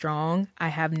too strong, I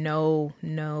have no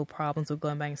problems with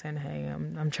going back and saying, "Hey,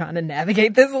 I'm trying to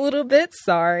navigate this a little bit.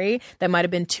 Sorry, that might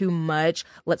have been too much.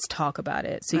 Let's talk about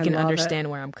it so you can understand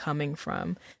where I'm coming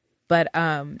from." But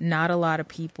not a lot of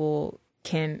people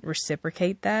can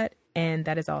reciprocate that, and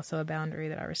that is also a boundary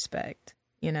that I respect.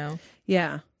 You know?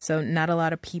 Yeah. So not a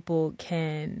lot of people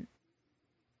can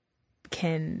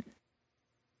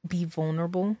be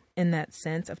vulnerable in that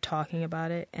sense of talking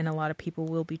about it, and a lot of people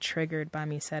will be triggered by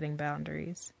me setting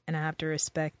boundaries, and I have to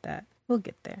respect that. We'll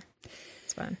get there.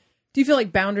 It's fine. Do you feel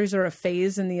like boundaries are a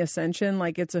phase in the ascension?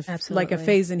 Like it's like a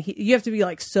phase in you have to be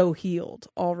like so healed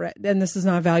already. And this is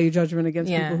not a value judgment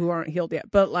against people who aren't healed yet,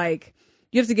 but like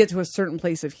you have to get to a certain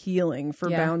place of healing for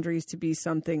boundaries to be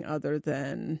something other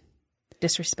than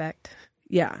disrespect.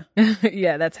 Yeah.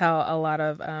 Yeah, that's how a lot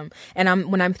of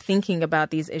and when I'm thinking about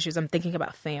these issues, I'm thinking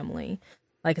about family.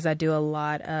 Like, cuz I do a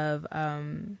lot of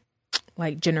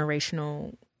like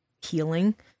generational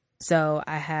healing. So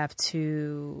I have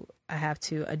to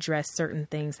address certain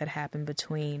things that happen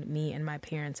between me and my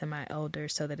parents and my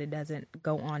elders so that it doesn't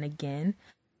go on again.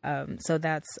 So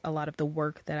that's a lot of the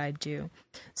work that I do.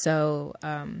 So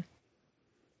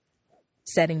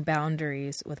setting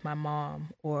boundaries with my mom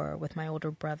or with my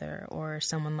older brother or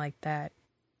someone like that,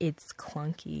 it's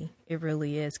clunky. It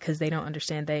really is, because they don't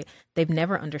understand. They've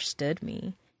never understood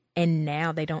me, and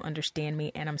now they don't understand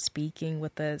me, and I'm speaking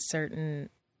with a certain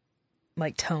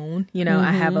like tone. You know,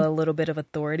 I have a little bit of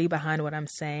authority behind what I'm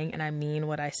saying, and I mean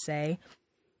what I say.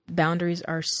 Boundaries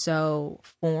are so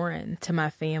foreign to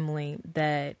my family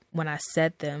that when I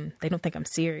set them, they don't think I'm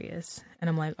serious, and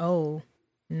I'm like, oh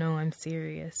no, I'm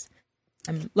serious.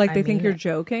 They think you're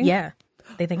joking? Yeah.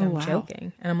 They think I'm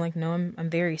joking. And I'm like, no, I'm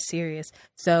very serious.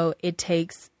 So it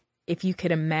takes, if you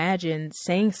could imagine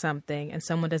saying something and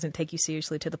someone doesn't take you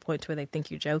seriously to the point where they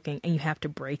think you're joking, and you have to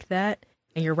break that,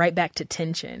 and you're right back to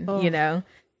tension, you know,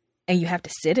 and you have to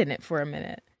sit in it for a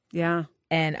minute. Yeah.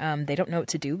 And they don't know what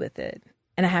to do with it.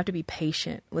 And I have to be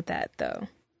patient with that, though.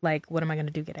 Like, what am I going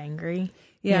to do? Get angry?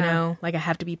 Yeah. You know, like I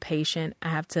have to be patient. I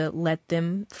have to let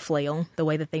them flail the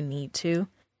way that they need to.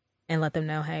 And let them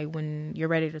know, hey, when you're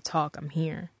ready to talk, I'm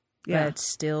here. Yeah. But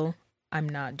still, I'm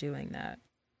not doing that.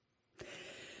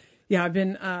 Yeah, I've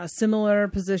been similar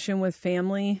position with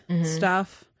family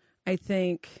stuff. I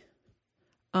think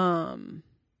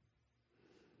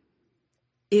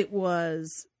it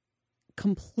was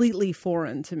completely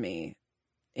foreign to me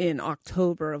in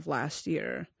October of last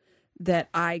year that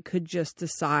I could just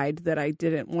decide that I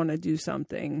didn't want to do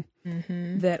something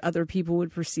that other people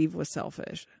would perceive was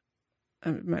selfish. I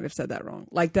might have said that wrong.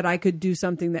 Like that I could do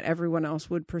something that everyone else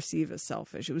would perceive as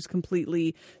selfish. It was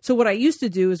completely. So what I used to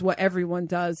do is what everyone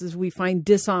does is we find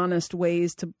dishonest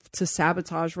ways to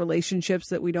sabotage relationships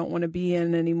that we don't want to be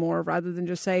in anymore, rather than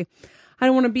just say, I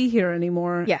don't want to be here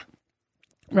anymore. Yeah.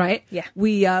 Right? Yeah.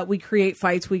 We create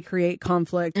fights, we create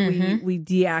conflict, we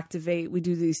deactivate, we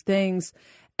do these things,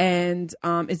 and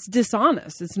it's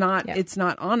dishonest. It's not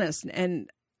honest. And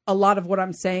a lot of what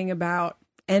I'm saying about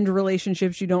end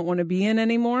relationships you don't want to be in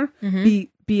anymore.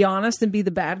 Be honest and be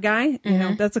the bad guy. You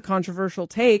know, that's a controversial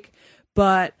take,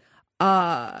 but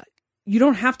you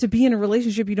don't have to be in a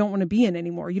relationship you don't want to be in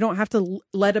anymore. You don't have to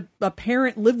let a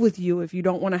parent live with you if you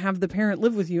don't want to have the parent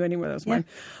live with you anymore. That's fine.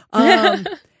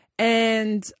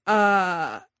 And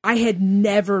I had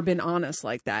never been honest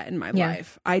like that in my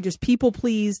life. I just people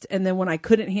pleased. And then when I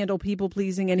couldn't handle people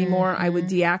pleasing anymore, I would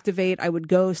deactivate, I would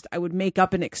ghost, I would make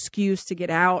up an excuse to get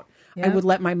out. I would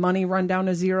let my money run down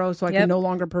to zero so I could no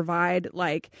longer provide,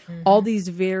 like all these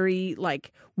very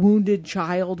like wounded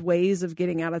child ways of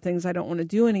getting out of things I don't want to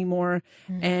do anymore.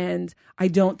 And I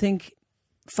don't think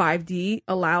 5D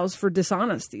allows for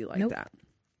dishonesty like that.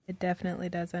 It definitely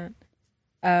doesn't.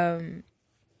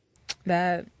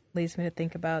 That leads me to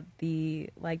think about the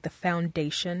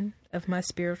foundation of my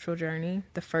spiritual journey.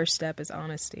 The first step is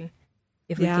honesty.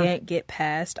 If we can't get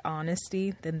past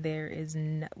honesty, then there is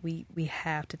we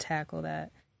have to tackle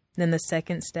that. Then the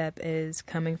second step is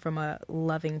coming from a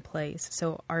loving place.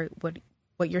 So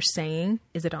what you're saying,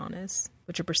 is it honest?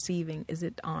 What you're perceiving, is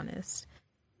it honest?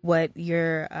 What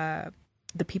your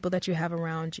the people that you have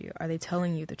around you, are they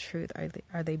telling you the truth?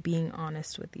 Are they being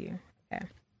honest with you? Okay.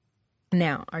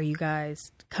 Now, are you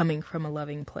guys coming from a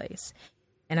loving place?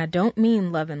 And I don't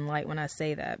mean love and light when I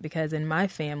say that, because in my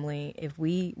family, if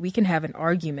we can have an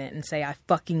argument and say, I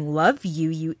fucking love you,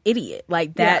 you idiot.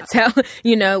 Like that's how,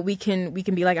 we can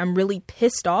be like, I'm really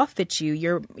pissed off at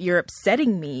you. You're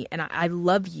upsetting me. And I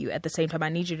love you at the same time. I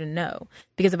need you to know,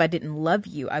 because if I didn't love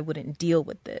you, I wouldn't deal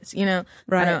with this,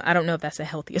 Right. I don't know if that's the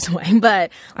healthiest way,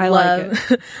 but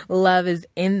love is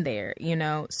in there,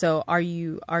 So are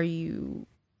you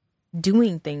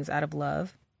doing things out of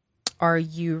love? Are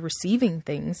you receiving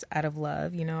things out of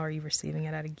love? Are you receiving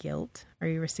it out of guilt? Are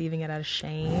you receiving it out of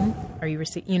shame? Are you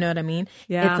you know what I mean?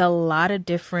 Yeah. It's a lot of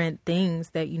different things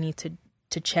that you need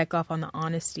to check off on the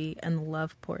honesty and the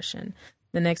love portion.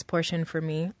 The next portion for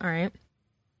me, all right,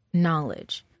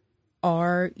 knowledge.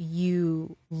 Are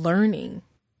you learning?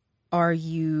 Are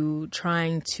you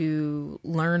trying to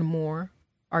learn more?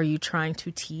 Are you trying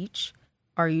to teach?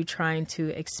 Are you trying to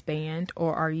expand?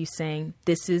 Or are you saying,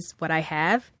 this is what I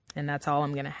have, and that's all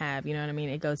I'm going to have? You know what I mean?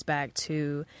 It goes back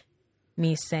to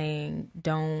me saying,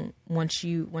 once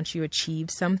you achieve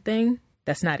something,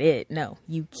 that's not it. No,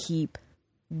 you keep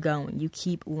going. You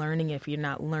keep learning. If you're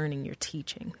not learning, you're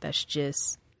teaching. That's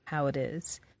just how it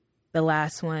is. The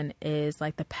last one is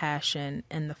like the passion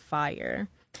and the fire,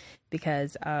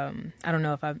 because I don't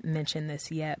know if I've mentioned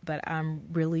this yet, but I'm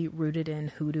really rooted in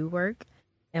hoodoo work.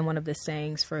 And one of the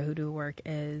sayings for hoodoo work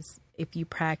is, if you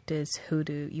practice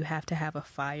hoodoo, you have to have a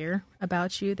fire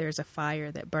about you. There's a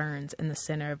fire that burns in the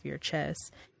center of your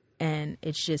chest, and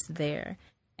it's just there.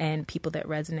 And people that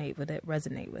resonate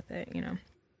with it,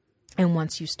 And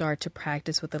once you start to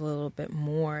practice with it a little bit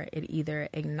more, it either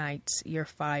ignites your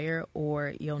fire,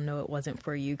 or you'll know it wasn't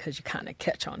for you, because you kind of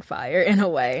catch on fire in a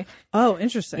way. Oh,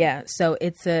 interesting. Yeah. So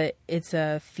it's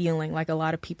a feeling, like a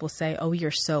lot of people say, oh,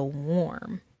 you're so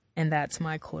warm. And that's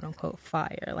my quote unquote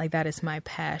fire. Like that is my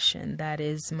passion. That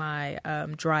is my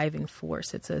driving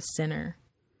force. It's a center.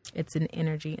 It's an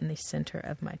energy in the center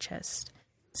of my chest.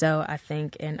 So I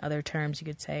think in other terms, you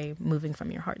could say moving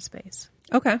from your heart space.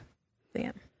 Okay.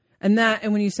 Yeah. And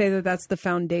when you say that that's the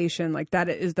foundation, like that,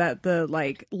 is that the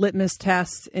like litmus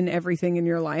test in everything in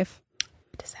your life?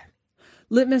 What does that mean?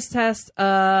 Litmus test. Do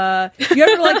you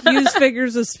ever like use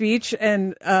figures of speech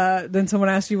and then someone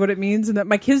asks you what it means? And that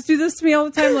my kids do this to me all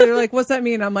the time. They're like, "What's that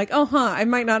mean?" I'm like, "Oh, I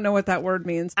might not know what that word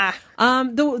means."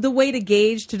 The way to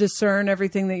gauge, to discern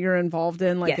everything that you're involved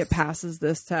in, like, yes, it passes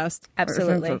this test.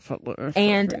 Absolutely.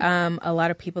 And a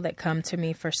lot of people that come to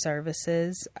me for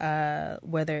services,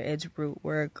 whether it's root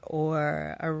work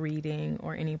or a reading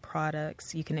or any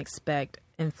products, you can expect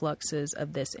influxes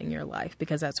of this in your life,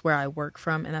 because that's where I work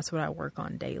from, and that's what I work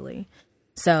on daily.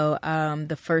 So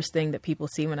the first thing that people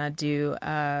see when I do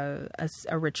a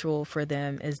ritual for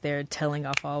them is they're telling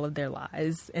off all of their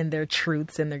lies and their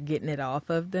truths, and they're getting it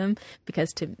off of them,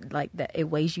 because it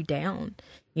weighs you down,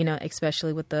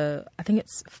 especially with I think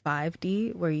it's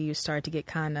 5D, where you start to get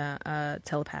kind of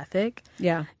telepathic.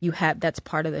 Yeah. That's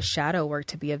part of the shadow work,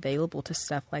 to be available to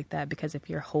stuff like that, because if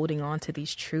you're holding on to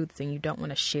these truths and you don't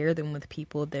want to share them with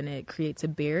people, then it creates a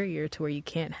barrier to where you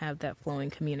can't have that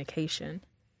flowing communication.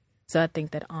 So I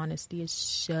think that honesty is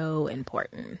so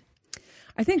important.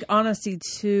 I think honesty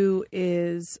too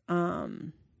is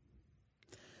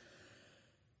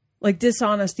like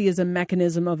dishonesty is a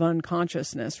mechanism of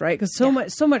unconsciousness, right? Because so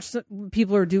much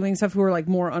people are doing stuff who are like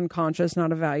more unconscious,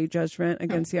 not a value judgment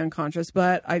against the unconscious,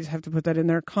 but I just have to put that in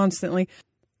there constantly.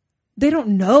 They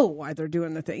don't know why they're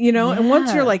doing the thing, Yeah. And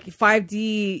once you're like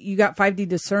 5D, you got 5D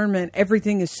discernment,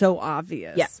 everything is so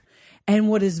obvious. Yeah. And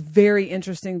what is very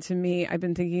interesting to me, I've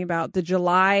been thinking about the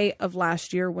July of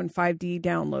last year when 5D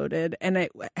downloaded, and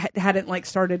it hadn't like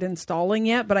started installing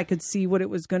yet, but I could see what it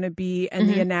was going to be. And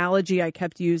the analogy I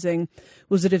kept using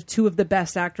was that if two of the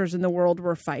best actors in the world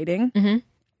were fighting,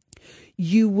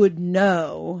 you would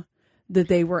know that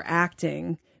they were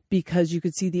acting, because you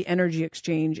could see the energy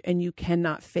exchange, and you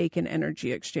cannot fake an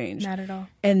energy exchange. Not at all.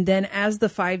 And then as the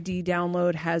 5D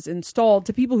download has installed,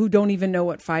 to people who don't even know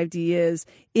what 5D is,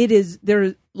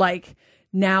 they're like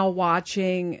now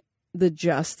watching the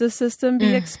justice system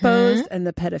be exposed and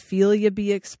the pedophilia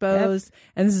be exposed. Yep.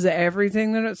 And this is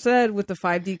everything that it said with the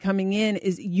 5D coming in,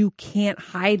 is you can't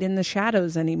hide in the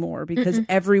shadows anymore, because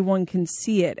everyone can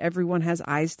see it. Everyone has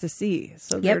eyes to see.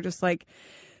 So they're just like,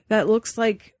 that looks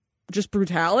like just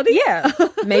brutality. Yeah.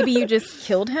 Maybe you just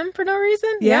killed him for no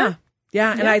reason. Yeah.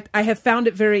 And I have found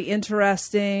it very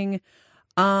interesting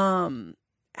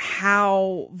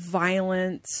how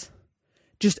violent,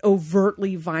 just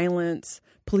overtly violent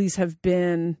police have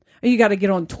been, you got to get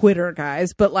on Twitter,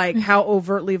 guys, but like how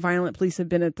overtly violent police have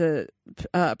been at the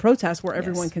protest where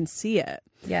everyone can see it.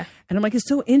 Yeah. And I'm like, it's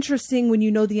so interesting when you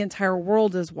know the entire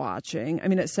world is watching. I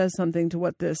mean, it says something to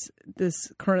what this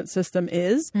current system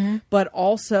is, but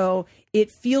also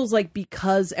it feels like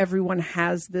because everyone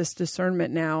has this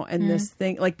discernment now and this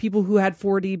thing, like people who had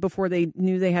 4D before they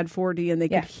knew they had 4D and they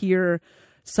could hear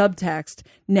subtext,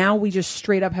 now we just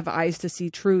straight up have eyes to see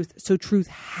truth. So truth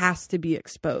has to be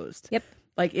exposed. Yep.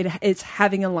 Like it's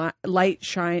having a light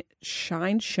shone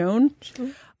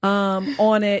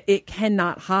on it. It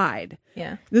cannot hide.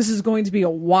 Yeah. This is going to be a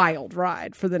wild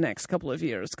ride for the next couple of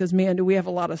years because, man, do we have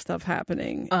a lot of stuff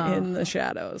happening in the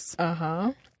shadows.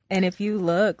 And if you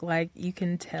look, like, you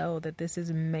can tell that this is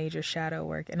major shadow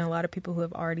work. And a lot of people who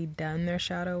have already done their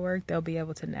shadow work, they'll be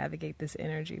able to navigate this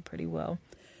energy pretty well.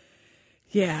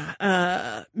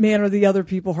 Yeah. Man, are the other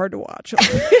people hard to watch on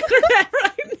the internet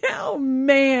right now?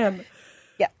 Man.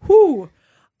 Yeah. Whew.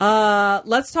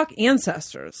 Let's talk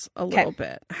ancestors a little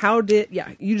bit.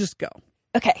 You just go.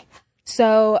 Okay.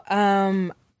 So,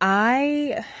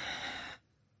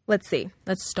 let's see.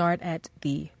 Let's start at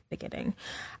the beginning.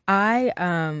 My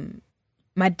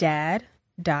dad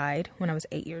died when I was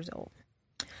 8 years old.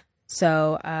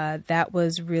 So, that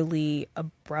was really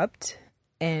abrupt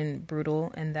and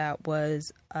brutal. And that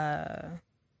was,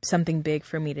 something big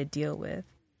for me to deal with.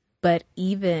 But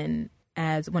even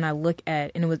as when I look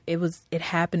at, and it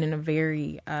happened in a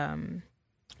very,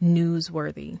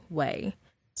 newsworthy way.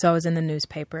 So I was in the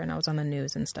newspaper and I was on the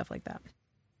news and stuff like that.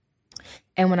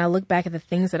 And when I look back at the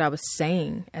things that I was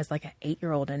saying as like an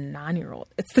 8-year-old and 9-year-old,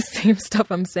 it's the same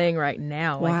stuff I'm saying right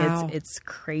now. Wow. Like it's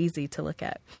crazy to look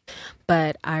at.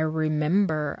 But I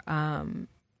remember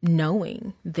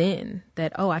knowing then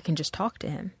that, I can just talk to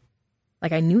him.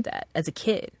 Like I knew that as a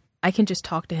kid. I can just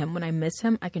talk to him. When I miss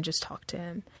him, I can just talk to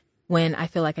him. When I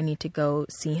feel like I need to go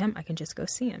see him, I can just go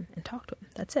see him and talk to him.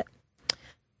 That's it.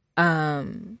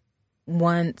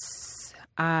 Once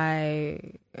I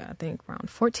think around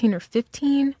 14 or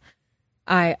 15,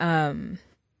 I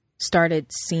started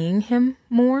seeing him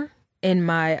more in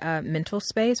my mental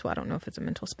space. Well, I don't know if it's a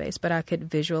mental space, but I could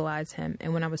visualize him.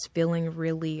 And when I was feeling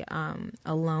really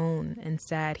alone and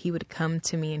sad, he would come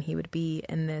to me and he would be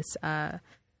in this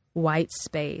white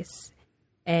space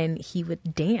and he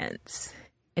would dance.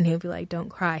 And he would be like, "Don't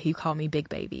cry." He called me Big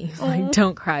Baby. He's like,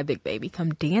 "Don't cry, Big Baby.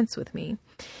 Come dance with me."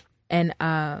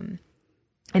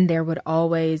 And there would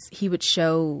always, he would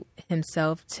show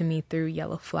himself to me through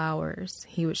yellow flowers.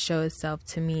 He would show himself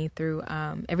to me through,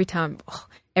 every time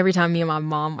me and my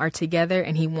mom are together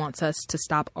and he wants us to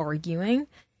stop arguing,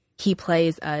 he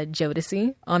plays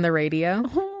Jodeci on the radio.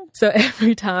 So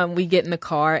every time we get in the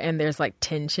car and there's like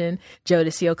tension,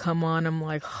 Jodeci will come on. I'm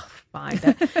like, fine.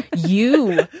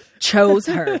 You chose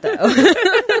her though.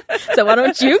 So why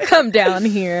don't you come down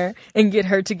here and get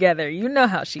her together? You know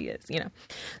how she is,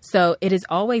 So it has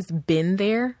always been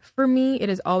there for me. It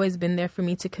has always been there for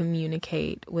me to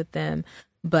communicate with them.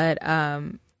 But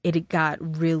it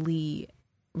got really,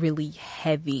 really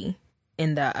heavy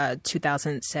in the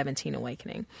 2017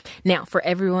 awakening. Now, for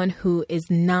everyone who is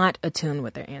not attuned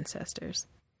with their ancestors,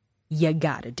 you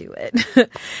gotta do it.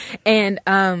 And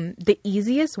the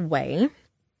easiest way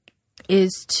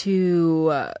is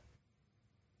to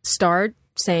start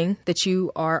saying that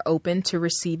you are open to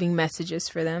receiving messages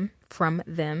from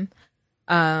them.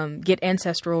 Get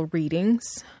ancestral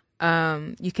readings.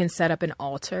 You can set up an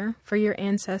altar for your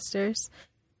ancestors.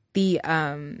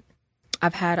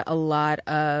 I've had a lot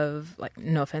of, like,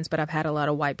 no offense, but I've had a lot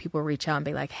of white people reach out and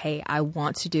be like, "Hey, I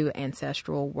want to do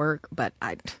ancestral work, but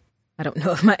I don't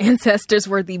know if my ancestors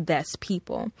were the best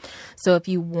people." So if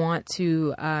you want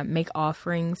to make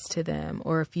offerings to them,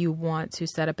 or if you want to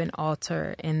set up an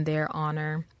altar in their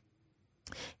honor,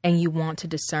 and you want to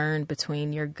discern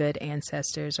between your good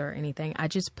ancestors or anything, I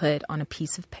just put on a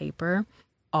piece of paper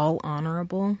all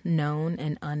honorable, known,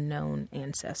 and unknown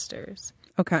ancestors.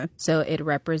 Okay. So it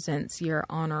represents your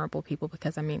honorable people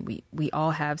because, I mean, we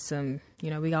all have some,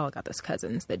 we all got those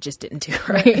cousins that just didn't do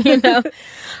right,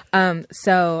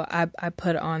 So I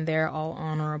put on there all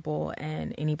honorable,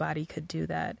 and anybody could do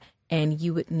that. And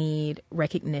you would need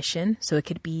recognition. So it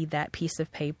could be that piece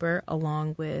of paper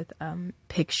along with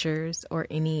pictures or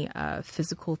any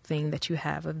physical thing that you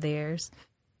have of theirs.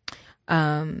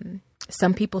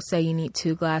 Some people say you need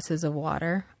 2 glasses of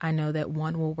water. I know that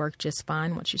 1 will work just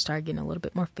fine. Once you start getting a little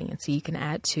bit more fancy, you can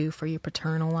add 2 for your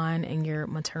paternal line and your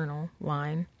maternal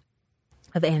line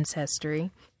of ancestry.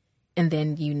 And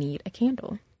then you need a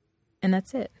candle. And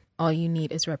that's it. All you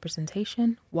need is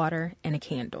representation, water, and a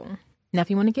candle. Now,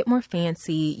 if you want to get more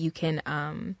fancy, you can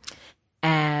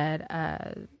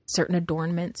add certain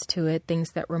adornments to it,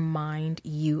 things that remind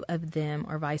you of them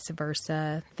or vice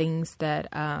versa, things that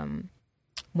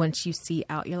once you see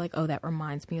out, you're like, oh, that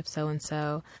reminds me of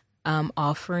so-and-so.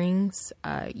 Offerings,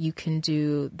 you can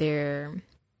do their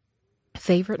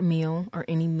favorite meal or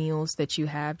any meals that you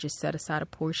have, just set aside a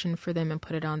portion for them and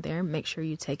put it on there. Make sure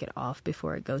you take it off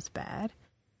before it goes bad.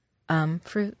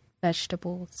 Fruit,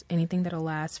 vegetables, anything that'll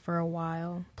last for a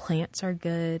while. Plants are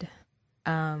good.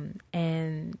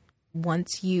 And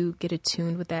once you get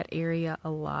attuned with that area a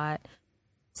lot,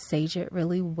 sage it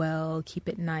really well, keep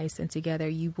it nice and together,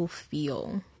 you will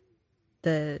feel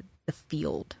the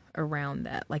field around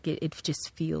that. Like it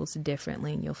just feels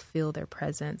differently, and you'll feel their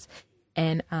presence.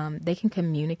 And they can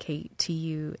communicate to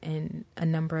you in a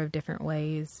number of different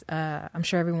ways. I'm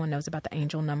sure everyone knows about the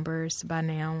angel numbers by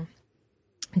now.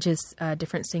 Just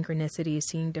different synchronicities,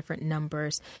 seeing different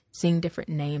numbers, seeing different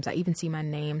names. I even see my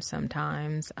name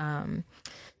sometimes.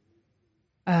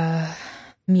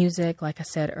 Music, like I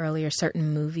said earlier,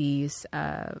 certain movies.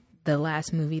 The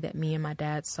last movie that me and my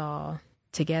dad saw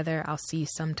together, I'll see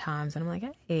sometimes, and I'm like,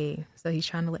 hey, so he's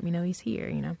trying to let me know he's here,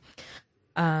 you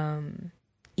know.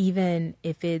 Even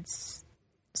if it's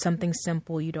something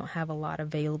simple, you don't have a lot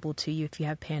available to you. If you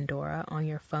have Pandora on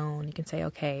your phone, you can say,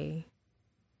 okay,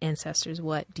 ancestors,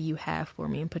 what do you have for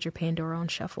me? And put your Pandora on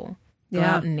shuffle. Go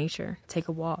out in nature, take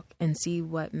a walk, and see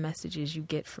what messages you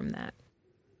get from that.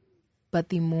 But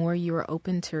the more you are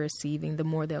open to receiving, the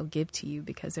more they'll give to you,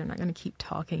 because they're not going to keep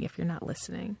talking if you're not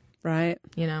listening. Right.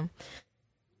 You know?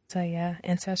 So yeah,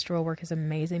 ancestral work is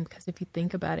amazing, because if you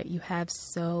think about it, you have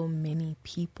so many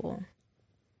people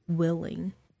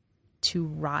willing to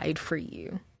ride for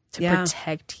you, to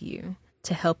protect you,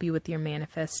 to help you with your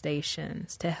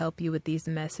manifestations, to help you with these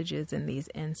messages and these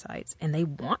insights. And they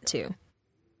want to.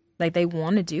 Like, they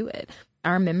want to do it.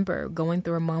 I remember going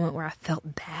through a moment where I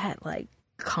felt bad, like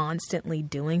constantly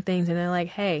doing things. And they're like,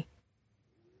 hey,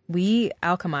 we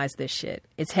alchemize this shit.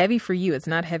 It's heavy for you. It's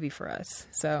not heavy for us.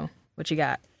 So what you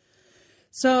got?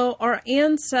 So are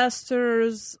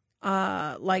ancestors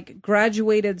like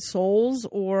graduated souls,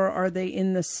 or are they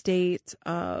in the state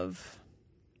of,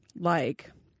 like,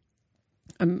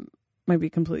 I might be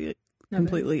completely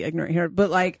ignorant here, but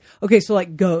like, okay, so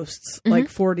like ghosts, like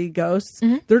 40 ghosts,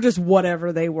 they're just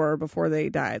whatever they were before they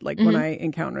died. Like when I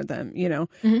encountered them, you know,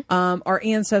 our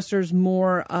ancestors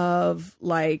more of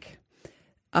like,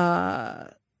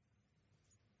 let's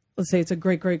say it's a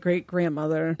great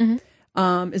grandmother.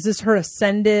 Is this her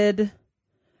ascended?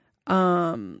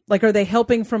 Like, are they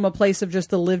helping from a place of just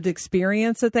the lived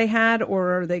experience that they had,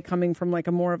 or are they coming from like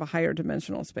a more of a higher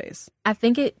dimensional space? I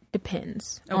think it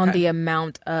depends on the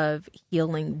amount of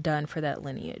healing done for that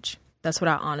lineage. That's what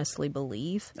I honestly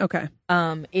believe. Okay.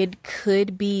 It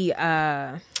could be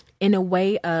in a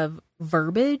way of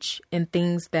verbiage and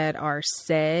things that are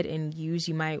said and used.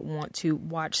 You might want to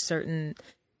watch certain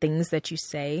things that you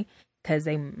say, because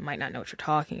they might not know what you're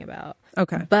talking about.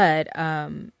 Okay. But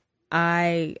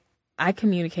I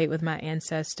communicate with my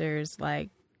ancestors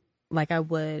like I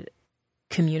would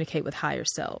communicate with higher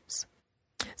selves.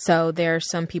 So there are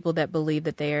some people that believe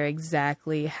that they are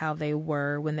exactly how they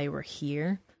were when they were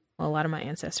here. Well, a lot of my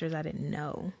ancestors I didn't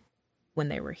know when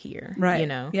they were here. Right. You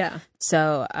know? Yeah.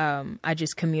 So I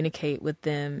just communicate with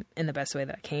them in the best way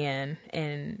that I can.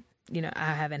 And, you know,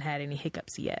 I haven't had any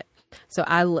hiccups yet. So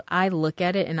I look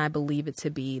at it and I believe it to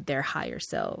be their higher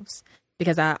selves.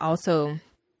 Because I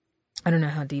don't know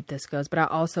how deep this goes, but I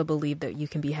also believe that you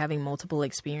can be having multiple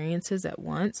experiences at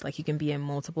once. Like, you can be in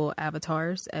multiple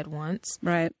avatars at once.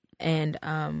 Right. And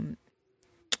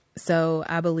so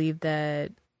I believe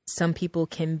that some people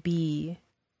can be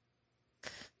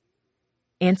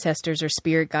ancestors or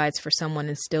spirit guides for someone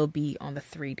and still be on the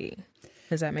 3D.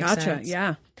 Does that make sense? Gotcha.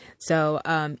 Yeah. So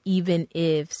even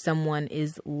if someone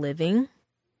is living,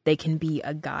 they can be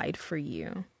a guide for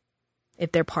you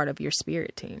if they're part of your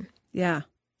spirit team. Yeah.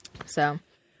 So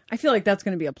I feel like that's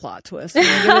going to be a plot twist when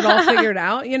we get it all figured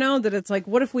out, you know, that it's like,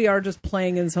 what if we are just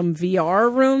playing in some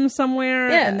VR room somewhere,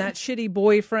 and that shitty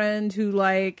boyfriend who,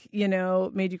 like, you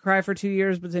know, made you cry for 2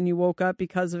 years, but then you woke up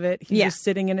because of it. He's just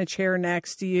sitting in a chair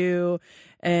next to you.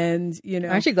 And, you know,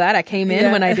 aren't you glad I came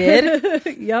in when I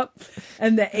did? Yep.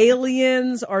 And the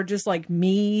aliens are just like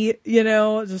me, you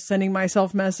know, just sending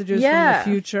myself messages from the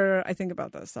future. I think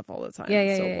about that stuff all the time.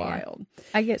 It's so wild.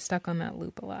 I get stuck on that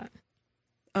loop a lot.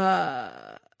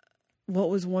 What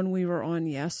was one we were on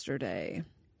yesterday?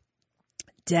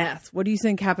 Death. What do you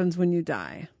think happens when you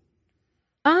die?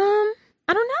 I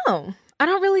don't know. I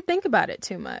don't really think about it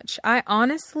too much. I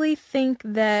honestly think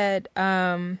that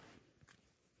when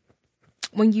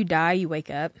you die, you wake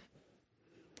up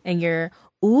and you're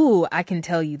Ooh, I can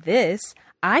tell you this.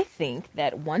 I think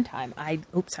that one time I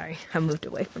moved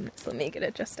away from this. Let me get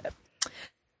adjusted.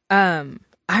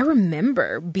 I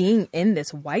remember being in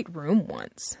this white room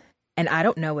once, and I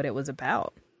don't know what it was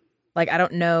about. Like, I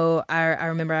don't know. I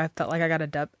remember I felt like I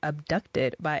got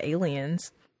abducted by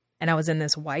aliens, and I was in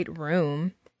this white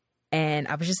room, and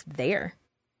I was just there,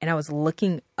 and I was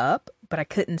looking up, but I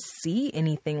couldn't see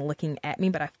anything looking at me,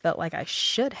 but I felt like I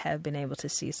should have been able to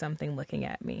see something looking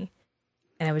at me.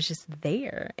 And I was just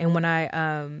there. And when I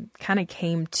kind of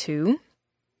came to,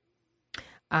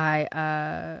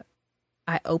 I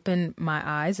opened my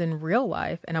eyes in real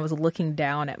life, and I was looking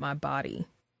down at my body.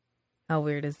 How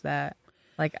weird is that?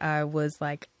 Like, I was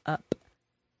like up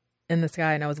in the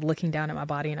sky, and I was looking down at my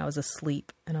body, and I was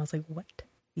asleep. And I was like, what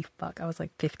the fuck? I was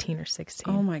like 15 or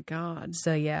 16. Oh my God.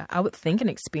 So yeah, I would think an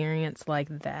experience like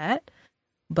that,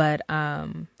 but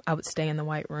I would stay in the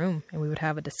white room, and we would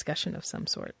have a discussion of some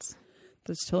sorts.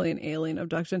 That's totally an alien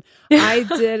abduction. I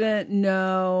didn't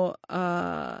know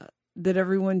that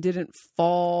everyone didn't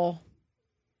fall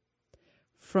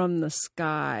from the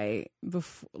sky.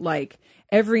 Like,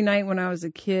 every night when I was a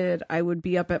kid, I would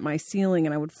be up at my ceiling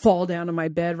and I would fall down to my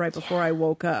bed right before I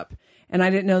woke up. And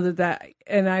I didn't know that,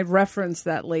 and I referenced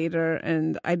that later,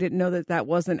 and I didn't know that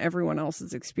wasn't everyone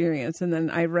else's experience. And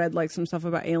then I read like some stuff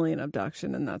about alien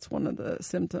abduction, and that's one of the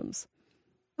symptoms.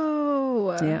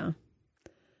 Oh. Yeah.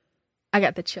 I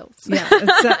got the chills. Yeah,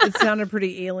 it sounded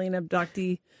pretty alien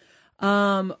abductee.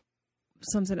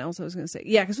 Something else I was going to say.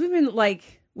 Yeah, because we've been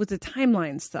like with the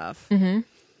timeline stuff. Mm-hmm.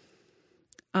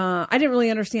 I didn't really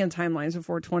understand timelines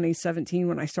before 2017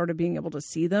 when I started being able to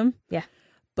see them. Yeah.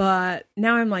 But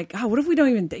now I'm like, what if we don't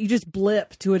even, you just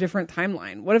blip to a different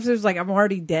timeline? What if there's like, I'm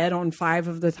already dead on 5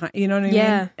 of the time, you know what I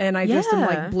mean? And I just am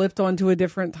like blipped onto a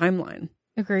different timeline.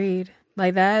 Agreed.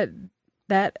 Like that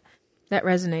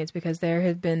resonates, because there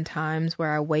have been times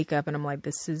where I wake up and I'm like,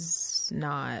 this is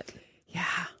not,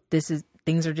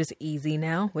 things are just easy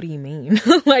now. What do you mean?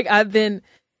 Like,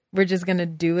 we're just going to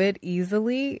do it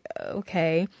easily.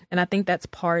 Okay. And I think that's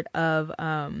part of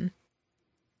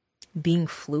being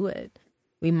fluid.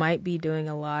 We might be doing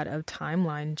a lot of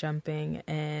timeline jumping,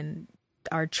 and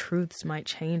our truths might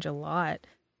change a lot,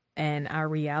 and our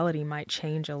reality might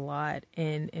change a lot.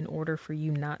 And in order for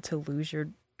you not to lose your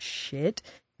shit,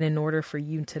 and in order for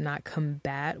you to not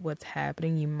combat what's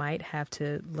happening, you might have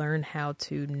to learn how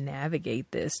to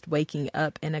navigate this, waking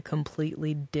up in a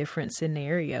completely different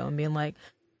scenario and being like,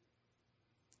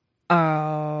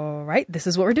 all right, this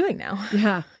is what we're doing now.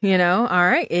 Yeah. You know, all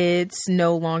right, it's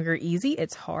no longer easy.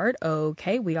 It's hard.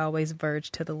 Okay. We always verge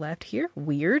to the left here.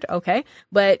 Weird. Okay.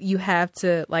 But you have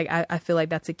to, like, I feel like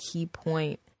that's a key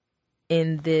point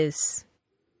in this.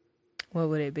 What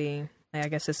would it be? I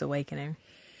guess this awakening.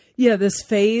 Yeah. This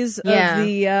phase of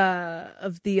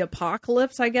the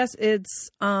apocalypse, I guess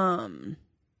it's, I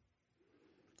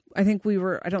don't think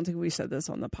we said this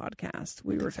on the podcast.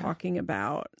 We were talking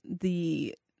about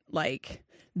the, like,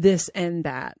 this and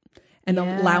that, and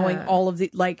allowing all of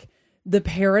the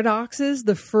paradoxes.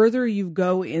 The further you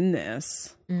go in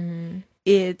this,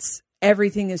 it's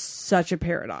everything is such a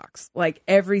paradox. Like,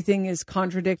 everything is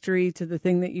contradictory to the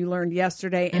thing that you learned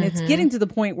yesterday. And it's getting to the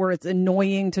point where it's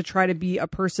annoying to try to be a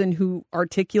person who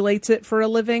articulates it for a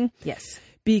living. Yes.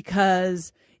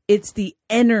 Because it's the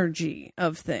energy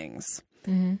of things.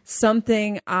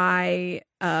 Something I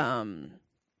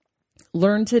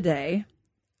learned today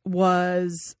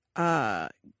was I've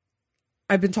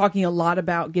been talking a lot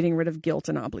about getting rid of guilt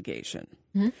and obligation.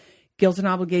 Guilt and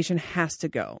obligation has to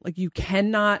go. Like, you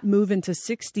cannot move into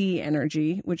 6D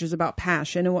energy, which is about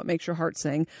passion and what makes your heart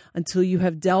sing, until you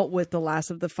have dealt with the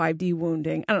last of the 5D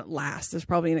wounding. I don't last, is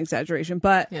probably an exaggeration,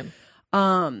 but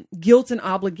guilt and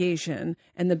obligation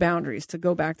and the boundaries, to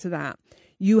go back to that,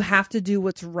 you have to do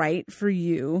what's right for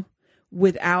you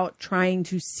without trying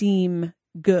to seem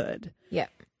good. Yeah.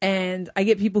 And I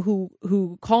get people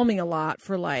who call me a lot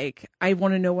for, like, I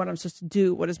want to know what I'm supposed to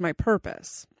do. What is my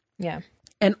purpose? Yeah.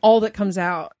 And all that comes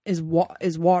out is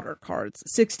water cards.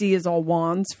 6D is all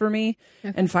wands for me,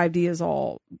 and 5D is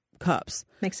all cups.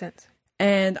 Makes sense.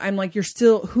 And I'm like, you're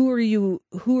still, who are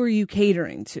you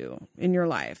catering to in your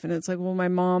life? And it's like, well, my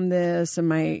mom this, and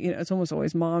my, it's almost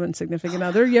always mom and significant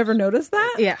other. You ever notice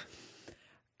that? Yeah.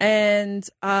 And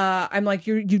I'm like,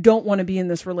 you don't want to be in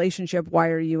this relationship. Why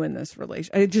are you in this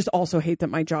relationship? I just also hate that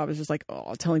my job is just like,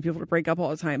 telling people to break up all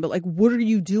the time. But, like, what are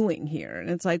you doing here? And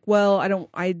it's like, well, I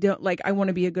don't like, I want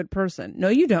to be a good person. No,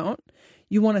 you don't.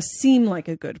 You want to seem like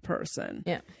a good person.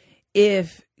 Yeah.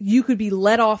 If you could be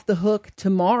let off the hook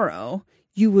tomorrow,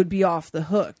 you would be off the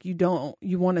hook. You don't.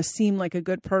 You want to seem like a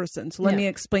good person. So let me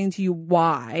explain to you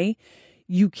why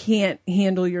you can't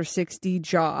handle your 6D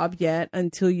job yet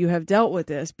until you have dealt with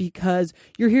this, because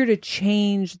you're here to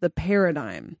change the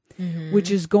paradigm,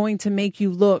 which is going to make you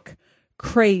look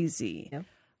crazy,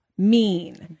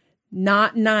 mean,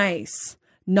 not nice,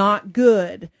 not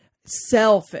good,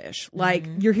 selfish. Like,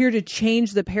 you're here to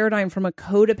change the paradigm from a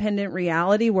codependent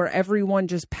reality where everyone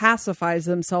just pacifies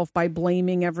themselves by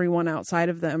blaming everyone outside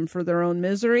of them for their own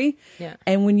misery.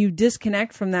 And when you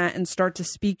disconnect from that and start to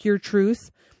speak your truth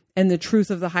and the truth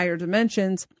of the higher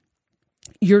dimensions,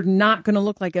 you're not going to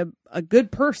look like a good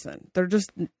person. They're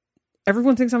just,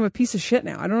 everyone thinks I'm a piece of shit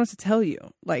now. I don't know what to tell you.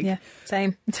 Like,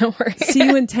 same. Don't worry. See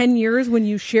you in 10 years when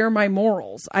you share my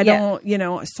morals. I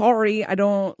don't, sorry. I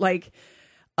don't like,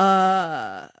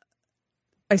 I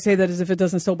say that as if it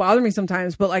doesn't still bother me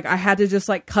sometimes, but like, I had to just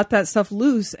like cut that stuff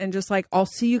loose and just like, I'll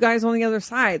see you guys on the other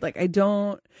side. Like, I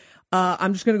don't,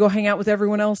 I'm just going to go hang out with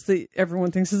everyone else that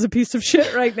everyone thinks is a piece of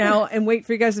shit right now and wait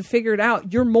for you guys to figure it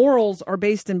out. Your morals are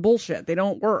based in bullshit. They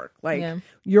don't work. Like,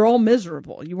 you're all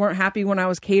miserable. You weren't happy when I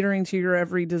was catering to your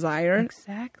every desire.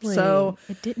 Exactly. So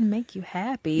it didn't make you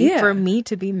happy for me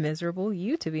to be miserable,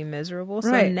 you to be miserable.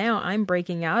 So now I'm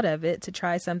breaking out of it to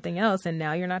try something else. And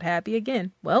now you're not happy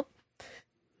again. Well,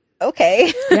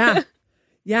 okay.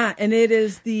 Yeah. And it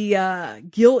is the,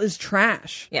 guilt is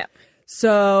trash. Yeah.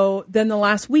 So then the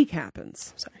last week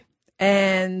happens.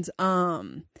 And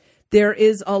there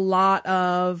is a lot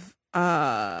of,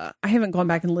 I haven't gone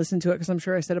back and listened to it because I'm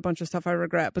sure I said a bunch of stuff I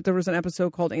regret, but there was an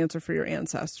episode called Answer for Your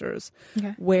Ancestors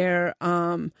where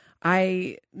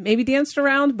I maybe danced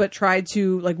around, but tried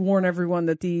to like warn everyone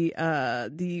that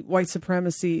the white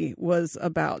supremacy was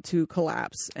about to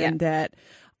collapse and that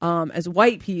as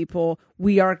white people,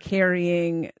 we are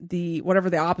carrying whatever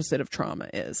the opposite of trauma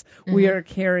is. We are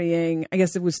carrying, I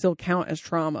guess it would still count as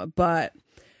trauma, but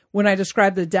when I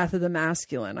described the death of the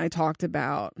masculine, I talked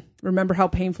about, remember how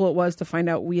painful it was to find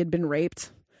out we had been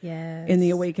raped in the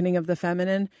awakening of the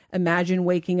feminine? Imagine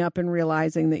waking up and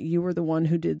realizing that you were the one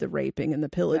who did the raping and the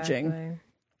pillaging.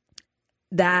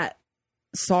 That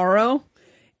sorrow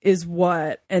is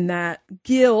and that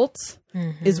guilt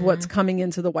is what's coming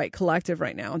into the white collective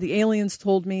right now. The aliens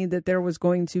told me that there was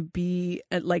going to be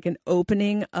like an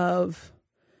opening of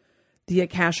the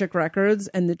Akashic records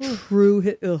and the true,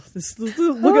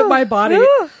 look at my body.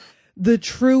 The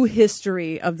true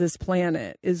history of this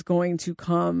planet is going to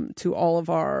come to all of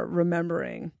our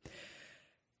remembering.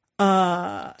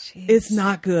 It's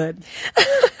not good.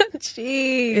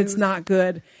 It's not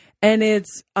good. And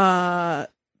it's,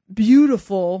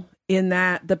 beautiful in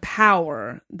that the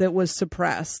power that was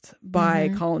suppressed by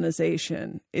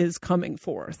colonization is coming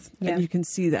forth. And you can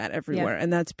see that everywhere.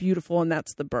 And that's beautiful. And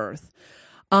that's the birth.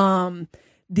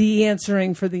 The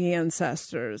answering for the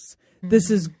ancestors. This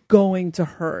is going to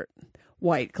hurt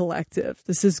white collective.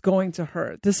 This is going to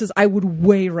hurt. I would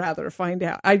way rather find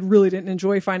out. I really didn't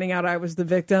enjoy finding out I was the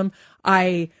victim.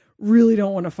 I really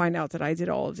don't want to find out that I did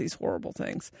all of these horrible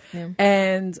things.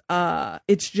 And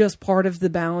it's just part of the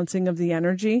balancing of the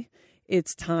energy.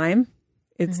 It's time.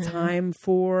 It's time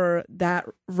for that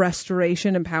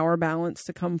restoration and power balance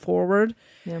to come forward.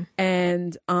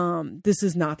 And this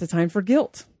is not the time for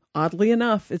guilt. Oddly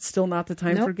enough, it's still not the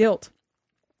time for guilt.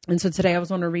 And so today I was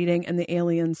on a reading and the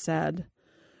alien said,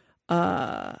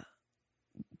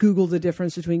 Google the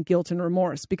difference between guilt and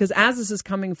remorse, because as this is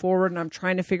coming forward and I'm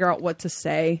trying to figure out what to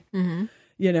say, and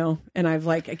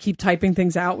I keep typing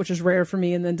things out, which is rare for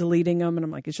me, and then deleting them. And I'm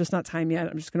like, it's just not time yet.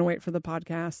 I'm just going to wait for the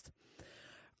podcast.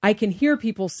 I can hear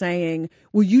people saying,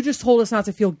 well, you just told us not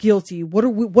to feel guilty.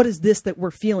 What is this that we're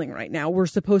feeling right now? We're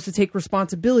supposed to take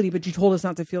responsibility, but you told us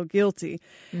not to feel guilty.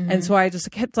 And so I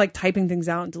just kept like typing things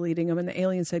out and deleting them. And the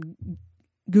alien said,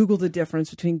 Google the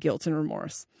difference between guilt and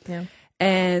remorse.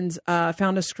 And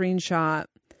found a screenshot,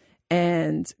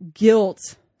 and guilt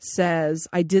says,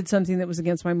 I did something that was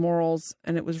against my morals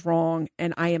and it was wrong,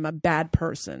 and I am a bad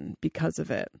person because of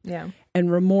it.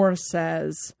 And remorse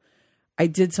says, I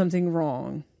did something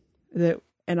wrong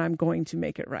and I'm going to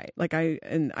make it right. Like I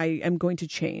am going to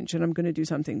change and I'm going to do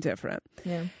something different.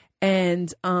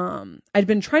 And I'd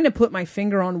been trying to put my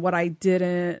finger on what I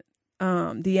didn't,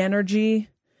 the energy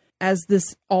as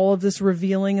all of this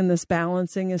revealing and this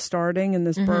balancing is starting and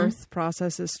this birth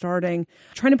process is starting,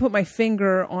 trying to put my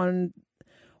finger on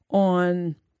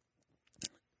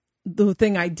the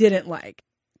thing I didn't like,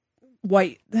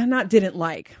 but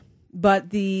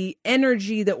the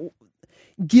energy that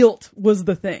guilt was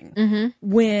the thing.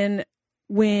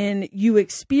 When you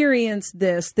experience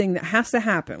this thing that has to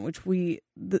happen, which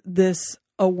this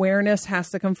awareness has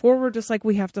to come forward, just like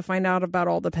we have to find out about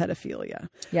all the pedophilia.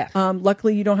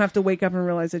 Luckily, you don't have to wake up and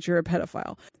realize that you're a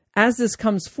pedophile. as this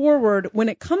comes forward, when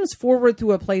it comes forward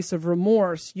through a place of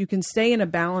remorse, you can stay in a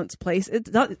balanced place.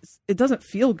 It doesn't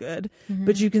feel good,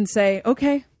 but you can say,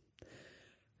 okay,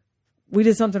 we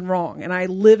did something wrong. And I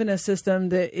live in a system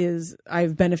that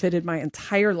I've benefited my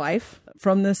entire life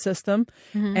from this system.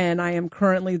 And I am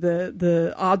currently,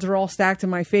 the odds are all stacked in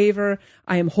my favor.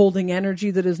 I am holding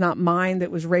energy that is not mine, that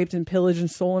was raped and pillaged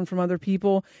and stolen from other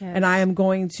people. Yes. And I am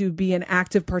going to be an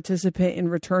active participant in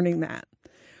returning that.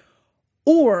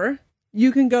 Or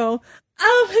you can go,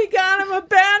 oh my God, I'm a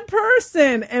bad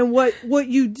person. And what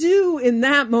you do in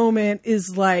that moment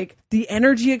is like the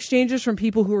energy exchanges from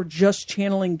people who are just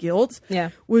channeling guilt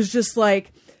was just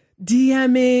like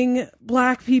DMing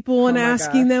Black people and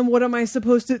asking them, what am I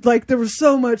supposed to, like, there was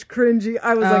so much cringy.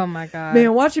 I was oh my God,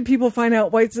 man, watching people find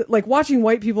out watching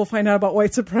white people find out about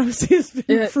white supremacy has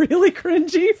been really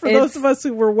cringy for those of us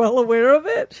who were well aware of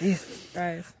it. Jesus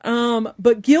Christ.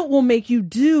 But guilt will make you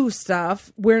do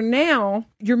stuff where now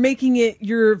you're making it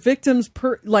your victim's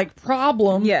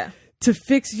problem to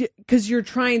fix you, because you're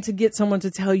trying to get someone to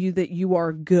tell you that you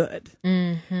are good.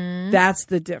 That's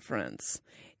the difference.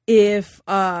 If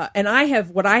what I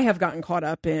have gotten caught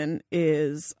up in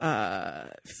is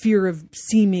fear of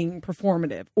seeming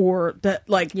performative, or that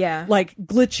like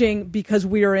glitching, because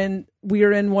we are in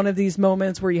one of these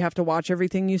moments where you have to watch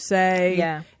everything you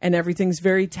say, and everything's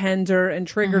very tender and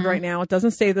triggered right now. It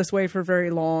doesn't stay this way for very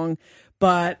long,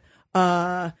 but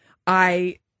I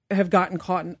have gotten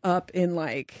caught up in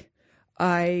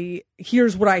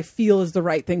here's what I feel is the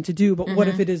right thing to do, but what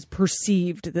if it is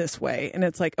perceived this way? And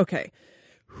it's like, okay,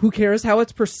 who cares how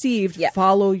it's perceived?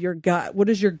 Follow your gut. What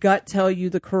does your gut tell you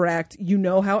the correct? You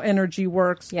know how energy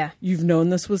works. You've known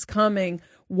this was coming.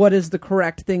 What is the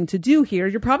correct thing to do here?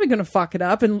 You're probably going to fuck it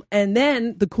up. And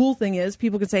then the cool thing is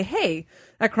people can say, hey,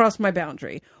 that crossed my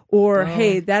boundary. Or,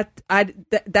 hey, that's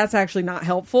actually not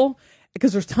helpful.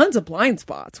 Because there's tons of blind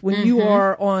spots. When you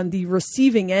are on the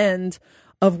receiving end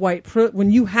of when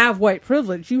you have white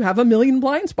privilege, you have a million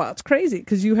blind spots. Crazy,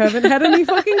 because you haven't had any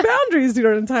fucking boundaries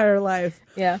your entire life.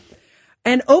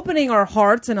 And opening our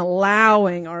hearts and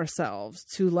allowing ourselves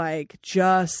to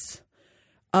just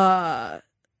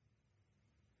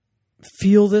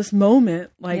feel this moment,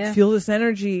 feel this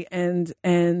energy, and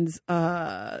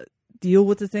deal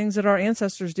with the things that our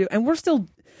ancestors do, and we're still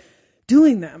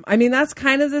doing them. I mean, that's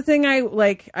kind of the thing I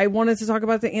wanted to talk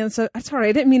about the ancestors. Sorry,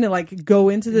 I didn't mean to go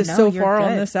into this so far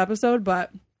on this episode,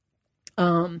 but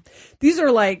these are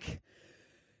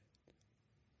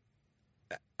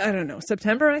I don't know,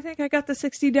 September, I think I got the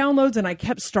 60 downloads, and I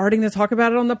kept starting to talk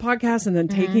about it on the podcast and then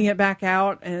taking it back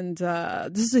out. And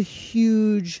this is a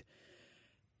huge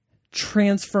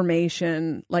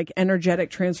transformation, energetic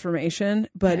transformation,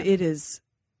 but it is,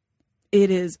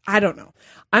 I don't know.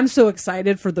 I'm so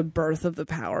excited for the birth of the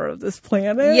power of this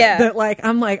planet that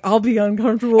I'm I'll be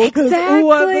uncomfortable because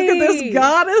look at this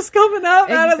goddess coming up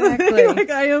out of the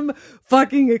thing. I am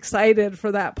fucking excited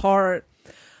for that part.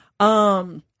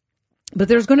 But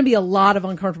there's going to be a lot of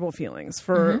uncomfortable feelings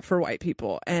for white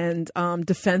people, and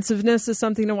defensiveness is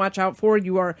something to watch out for.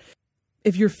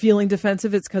 If you're feeling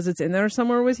defensive, it's because it's in there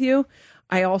somewhere with you.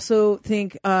 I also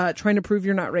think trying to prove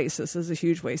you're not racist is a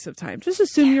huge waste of time. Just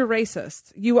assume you're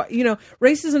racist. You know,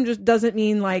 racism just doesn't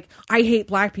mean I hate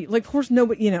Black people. Of course,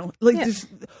 nobody. Just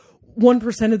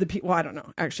 1% of the people. Well, I don't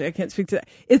know. Actually, I can't speak to that.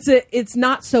 It's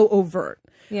not so overt.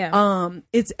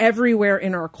 It's everywhere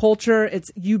in our culture.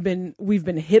 We've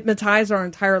been hypnotized our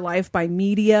entire life by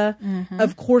media.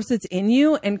 Of course it's in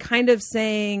you, and kind of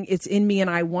saying it's in me and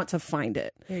I want to find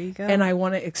it. There you go. And I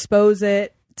want to expose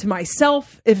it to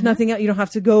myself. If nothing else, you don't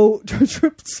have to go,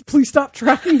 please stop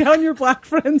tracking down your Black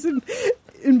friends and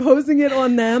imposing it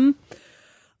on them.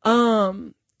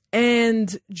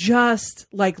 And just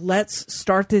let's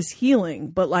start this healing,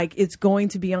 but it's going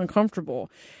to be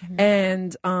uncomfortable.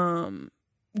 And,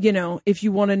 if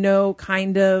you want to know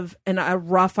kind of a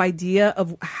rough idea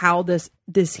of how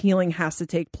this healing has to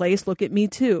take place, look at Me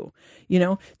Too.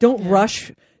 Don't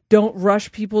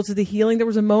rush people to the healing. There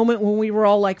was a moment when we were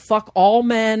all fuck all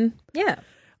men.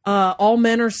 All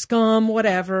men are scum,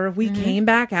 whatever. We came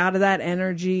back out of that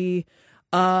energy.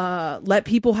 Let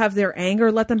people have their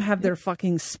anger. Let them have their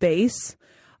fucking space.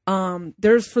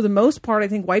 There's, for the most part, I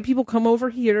think white people come over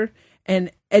here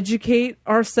and educate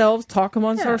ourselves, talk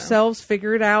amongst ourselves,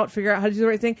 figure out how to do the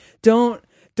right thing. Don't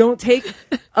take,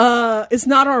 it's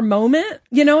not our moment,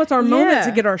 it's our moment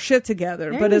to get our shit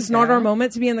together, but it's not our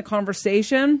moment to be in the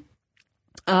conversation,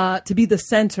 to be the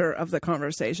center of the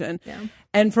conversation.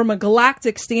 And from a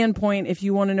galactic standpoint, if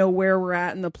you want to know where we're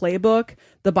at in the playbook,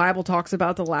 the Bible talks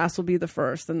about the last will be the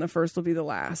first and the first will be the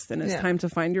last. And it's time to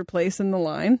find your place in the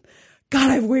line. God,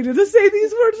 I've waited to say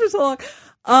these words for so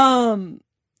long.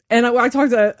 And I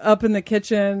talked up in the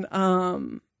kitchen.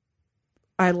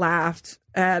 I laughed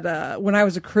at when I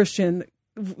was a Christian.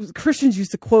 Christians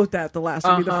used to quote that the last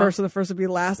would be the first, or the first would be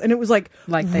the last, and it was like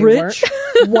rich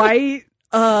white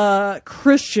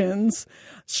Christians,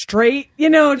 straight,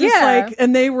 just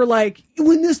and they were like,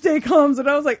 when this day comes, and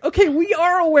I was like, okay, we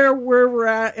are aware where we're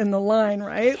at in the line,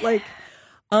 right? Like,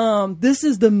 this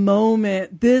is the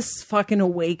moment. This fucking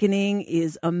awakening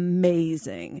is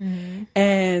amazing,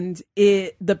 and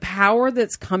the power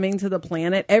that's coming to the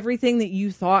planet, everything that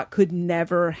you thought could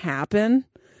never happen.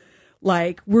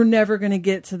 Like, we're never going to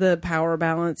get to the power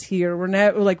balance here. We're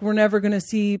never going to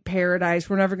see paradise.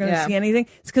 We're never going to see anything.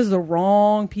 It's because the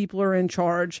wrong people are in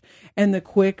charge. And the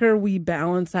quicker we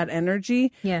balance that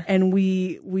energy and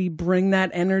we bring that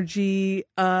energy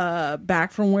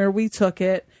back from where we took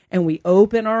it, and we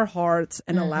open our hearts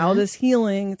and allow this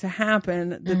healing to happen,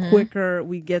 the quicker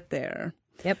we get there.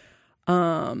 Yep. I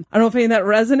don't know if any of that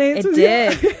resonates with you.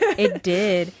 It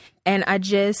did. And I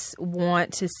just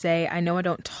want to say, I know I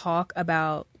don't talk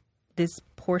about this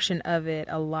portion of it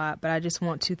a lot, but I just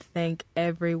want to thank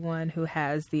everyone who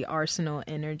has the Arsenal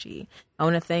energy. I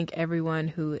want to thank everyone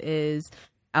who is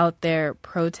out there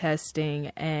protesting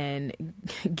and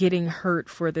getting hurt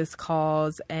for this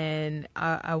cause. And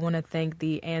I want to thank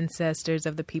the ancestors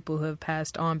of the people who have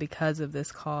passed on because of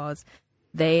this cause.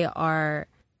 They are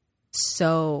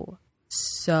so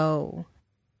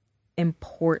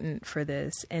important for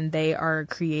this, and they are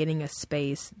creating a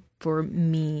space for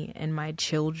me and my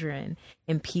children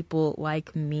and people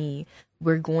like me.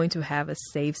 We're going to have a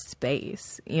safe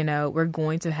space, we're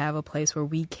going to have a place where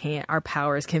our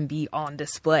powers can be on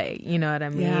display. You know what I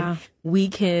mean?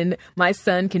 Yeah. My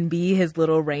son can be his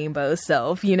little rainbow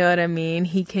self. You know what I mean?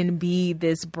 He can be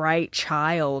this bright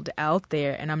child out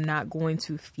there, and I'm not going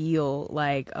to feel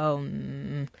like,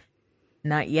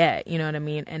 not yet, you know what I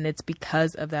mean? And it's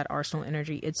because of that Arsenal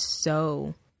energy. It's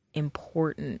so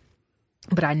important.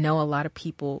 But I know a lot of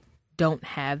people don't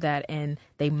have that, and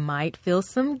they might feel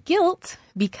some guilt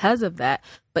because of that.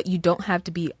 But you don't have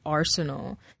to be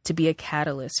Arsenal to be a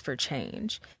catalyst for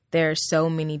change. There are so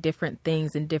many different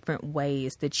things and different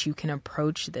ways that you can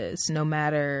approach this, no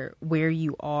matter where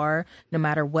you are, no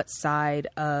matter what side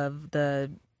of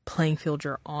the playing field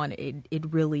you're on. It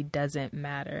really doesn't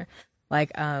matter.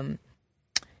 Like,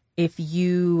 if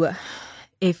you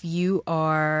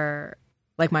are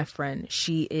like my friend,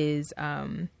 she's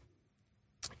an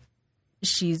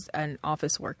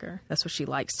office worker. That's what she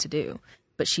likes to do.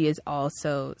 But she is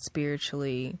also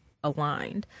spiritually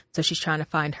aligned. So she's trying to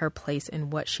find her place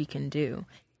in what she can do.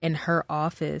 In her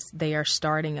office, they are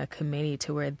starting a committee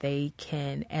to where they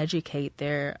can educate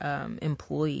their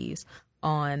employees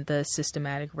on the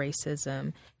systematic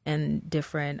racism and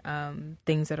different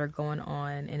things that are going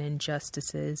on, and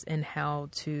injustices, and how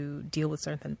to deal with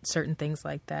certain things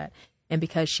like that. And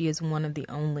because she is one of the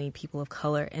only people of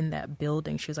color in that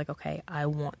building, she was like, okay, I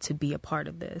want to be a part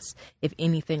of this. If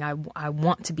anything, I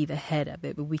want to be the head of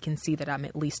it, but we can see that I'm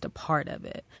at least a part of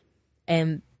it.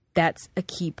 And that's a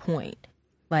key point.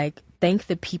 Like, thank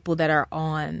the people that are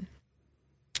on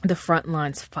the front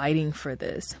lines fighting for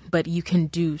this, but you can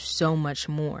do so much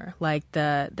more. Like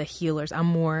the healers, I'm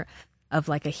more of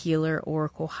like a healer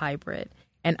oracle hybrid,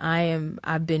 and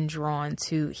I've been drawn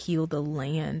to heal the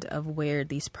land of where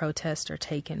these protests are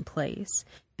taking place,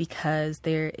 because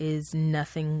there is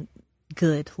nothing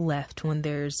good left when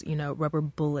there's rubber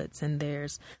bullets, and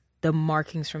there's the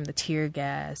markings from the tear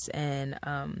gas, and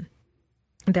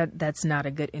that's not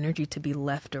a good energy to be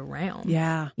left around.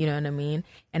 Yeah. You know what I mean?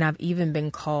 And I've even been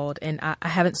called, and I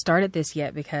haven't started this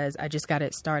yet because I just got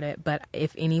it started. But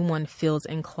if anyone feels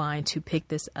inclined to pick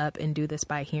this up and do this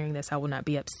by hearing this, I will not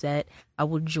be upset. I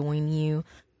will join you.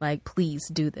 Like, please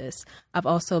do this. I've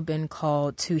also been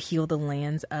called to heal the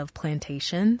lands of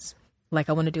plantations. Like,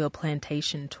 I want to do a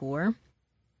plantation tour,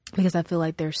 because I feel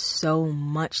like there's so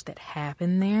much that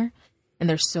happened there, and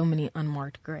there's so many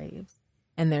unmarked graves.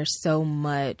 And there's so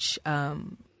much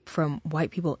from white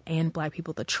people and black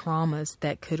people, the traumas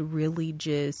that could really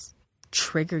just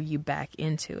trigger you back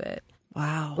into it.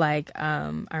 Wow. Like,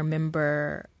 I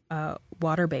remember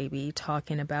Water Baby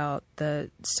talking about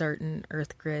the certain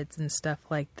earth grids and stuff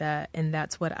like that. And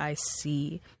that's what I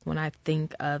see when I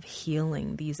think of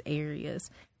healing these areas.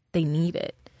 They need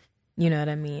it. You know what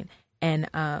I mean? And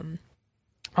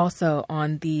also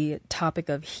on the topic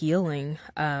of healing,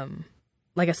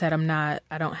 like I said, I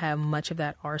don't have much of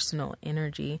that Arsenal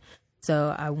energy.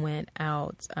 So I went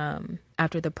out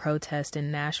after the protest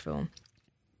in Nashville,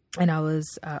 and I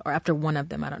was, or after one of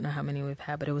them, I don't know how many we've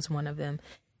had, but it was one of them.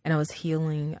 and I was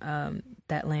healing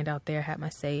that land out there. Had my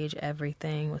sage,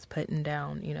 everything, was putting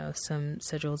down, some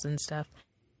sigils and stuff,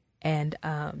 and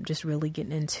just really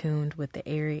getting in tuned with the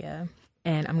area.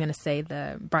 And I'm going to say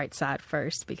the bright side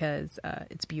first because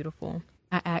it's beautiful.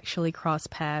 I actually crossed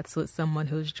paths with someone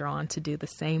who's drawn to do the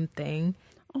same thing,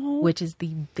 which is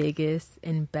the biggest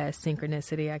and best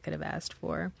synchronicity I could have asked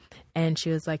for. And she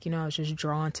was like, I was just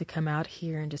drawn to come out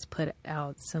here and just put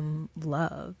out some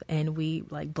love. And we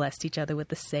blessed each other with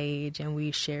the sage, and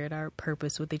we shared our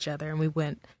purpose with each other, and we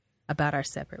went about our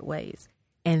separate ways.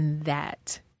 And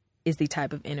that is the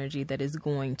type of energy that is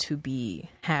going to be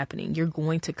happening. You're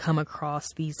going to come across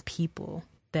these people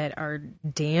that are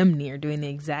damn near doing the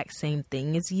exact same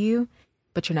thing as you,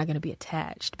 but you're not going to be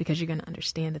attached because you're going to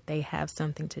understand that they have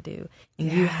something to do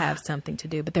and you have something to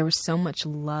do. But there was so much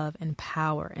love and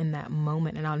power in that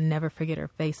moment, and I'll never forget her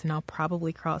face, and I'll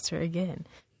probably cross her again.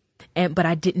 But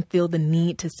I didn't feel the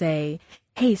need to say,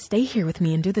 hey, stay here with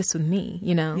me and do this with me,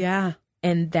 Yeah.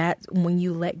 And that when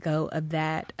you let go of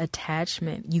that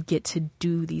attachment, you get to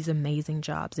do these amazing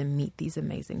jobs and meet these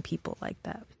amazing people like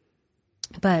that.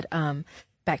 But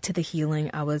back to the healing,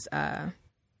 I was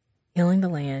healing the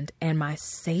land, and my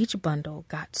sage bundle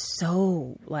got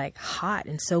so hot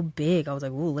and so big. I was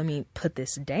like, ooh, let me put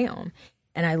this down.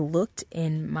 And I looked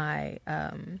in my,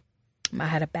 I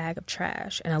had a bag of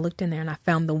trash, and I looked in there and I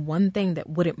found the one thing that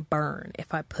wouldn't burn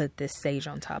if I put this sage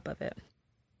on top of it.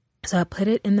 So I put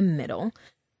it in the middle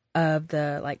of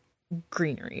the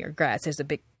greenery or grass. There's a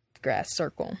big grass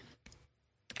circle.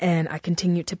 And I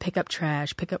continued to pick up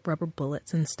trash, pick up rubber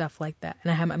bullets and stuff like that.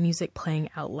 And I had my music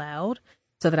playing out loud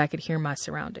so that I could hear my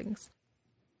surroundings.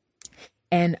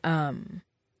 And a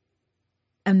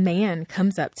man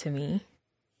comes up to me.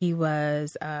 He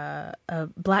was a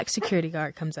black security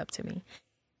guard, comes up to me.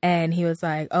 And he was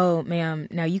like, oh, ma'am,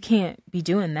 now you can't be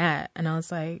doing that. And I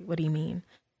was like, what do you mean?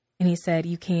 And he said,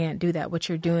 you can't do that. What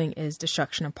you're doing is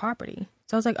destruction of property.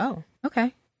 So I was like, oh,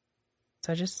 okay.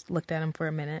 So I just looked at him for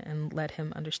a minute and let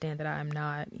him understand that I'm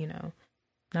not,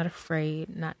 not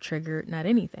afraid, not triggered, not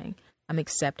anything. I'm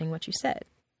accepting what you said.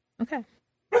 Okay.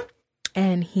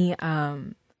 And he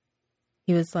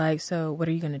was like, so what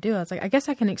are you going to do? I was like, I guess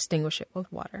I can extinguish it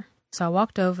with water. So I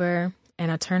walked over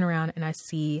and I turn around and I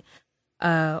see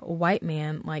a white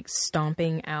man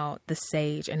stomping out the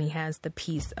sage, and he has the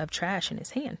piece of trash in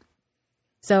his hand.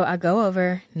 So I go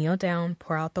over, kneel down,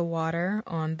 pour out the water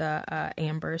on the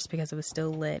ambers because it was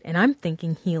still lit. And I'm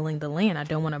thinking healing the land. I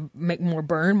don't want to make more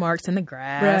burn marks in the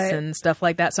grass and stuff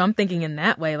like that. So I'm thinking in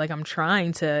that way, I'm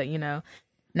trying to,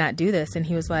 not do this. And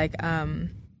he was like,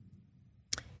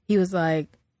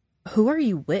 who are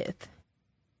you with?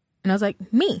 And I was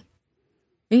like, me.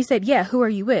 And he said, yeah, who are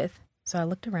you with? So I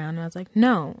looked around and I was like,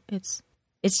 no, it's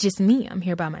just me. I'm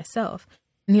here by myself.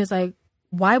 And he was like,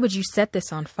 why would you set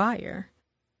this on fire?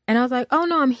 And I was like, oh,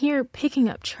 no, I'm here picking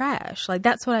up trash.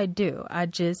 That's what I do. I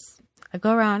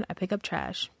go around, I pick up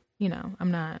trash.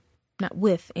 I'm not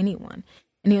with anyone.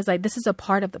 And he was like, this is a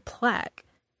part of the plaque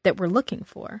that we're looking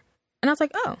for. And I was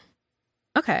like, oh,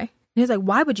 okay. And he was like,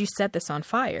 why would you set this on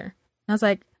fire? And I was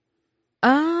like,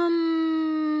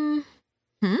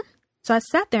 So I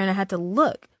sat there and I had to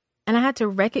look, and I had to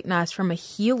recognize from a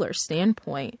healer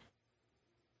standpoint,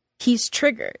 he's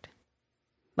triggered.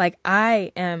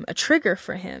 I am a trigger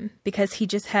for him because he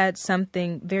just had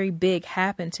something very big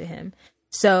happen to him.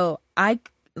 So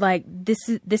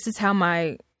this is how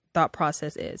my thought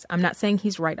process is. I'm not saying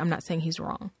he's right. I'm not saying he's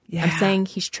wrong. Yeah. I'm saying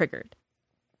he's triggered,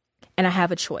 and I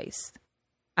have a choice.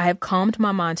 I have calmed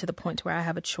my mind to the point where I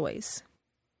have a choice.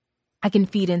 I can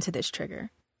feed into this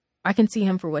trigger. I can see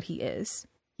him for what he is.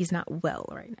 He's not well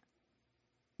right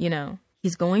now.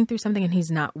 He's going through something and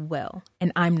he's not well,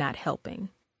 and I'm not helping.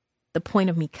 The point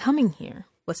of me coming here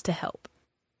was to help.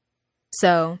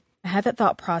 So I had that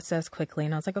thought process quickly,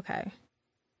 and I was like, okay.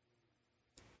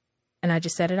 And I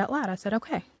just said it out loud. I said,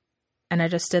 okay. And I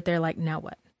just stood there now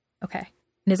what? Okay. And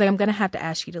he's like, I'm going to have to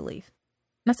ask you to leave.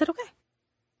 And I said, okay,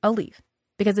 I'll leave.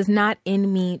 Because it's not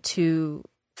in me to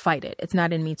fight it. It's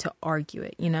not in me to argue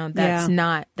it. That's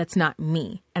not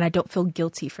me. And I don't feel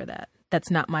guilty for that.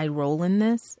 That's not my role in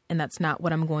this. And that's not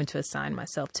what I'm going to assign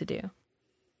myself to do.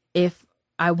 If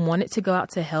I wanted to go out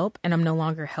to help and I'm no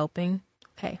longer helping,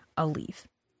 okay, I'll leave.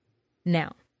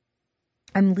 Now,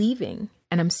 I'm leaving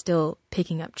and I'm still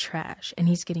picking up trash, and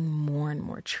he's getting more and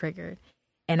more triggered.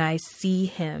 And I see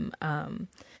him,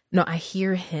 I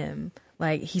hear him,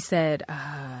 he said,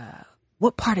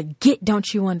 what part of get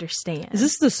don't you understand? Is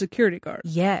this the security guard?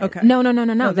 Yeah. Okay. No.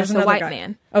 There's a white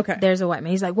man. Okay. There's a white man.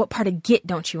 He's like, what part of get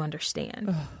don't you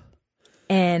understand?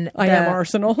 And I have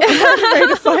Arsenal ready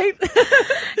to fight.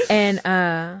 And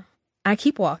I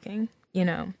keep walking, you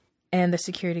know, and the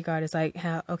security guard is like,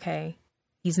 okay,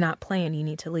 he's not playing. You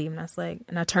need to leave. And I was like,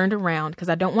 and I turned around because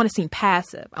I don't want to seem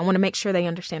passive. I want to make sure they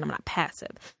understand I'm not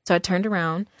passive. So I turned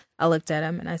around, I looked at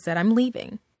him and I said, I'm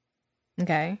leaving.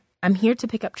 Okay. I'm here to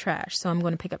pick up trash. So I'm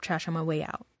going to pick up trash on my way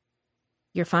out.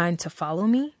 You're fine to follow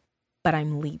me, but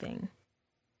I'm leaving.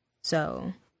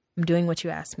 So I'm doing what you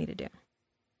asked me to do.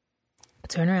 I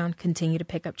turn around, continue to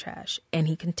pick up trash, and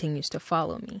he continues to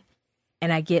follow me.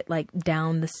 And I get like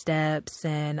down the steps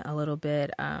and a little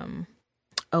bit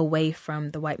away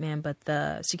from the white man, but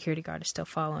the security guard is still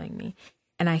following me.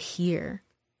 And I hear,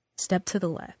 step to the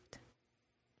left.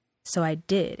 So I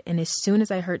did. And as soon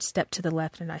as I heard step to the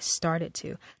left and I started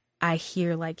to, I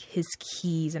hear like his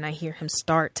keys and I hear him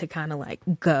start to kind of like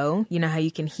go. You know how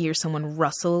you can hear someone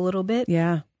rustle a little bit?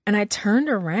 Yeah. And I turned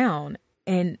around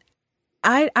and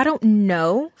I don't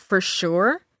know for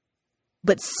sure,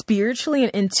 but spiritually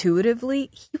and intuitively,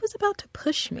 he was about to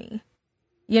push me,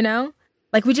 you know?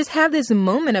 Like we just have this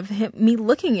moment of me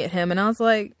looking at him and I was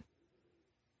like,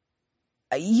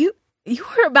 you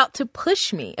were about to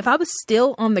push me. If I was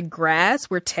still on the grass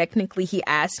where technically he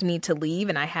asked me to leave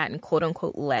and I hadn't quote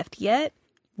unquote left yet.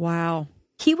 Wow.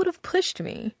 He would have pushed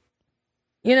me,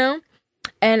 you know?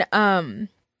 And,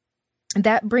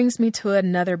 that brings me to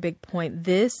another big point.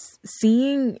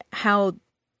 Seeing how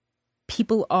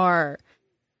people are,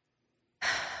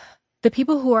 the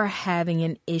people who are having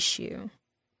an issue,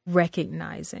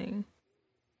 recognizing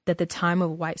that the time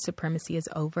of white supremacy is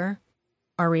over,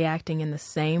 are reacting in the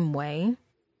same way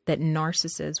that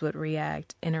narcissists would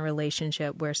react in a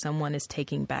relationship where someone is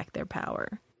taking back their power.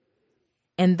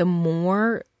 And the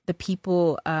more the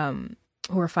people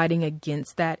who are fighting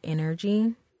against that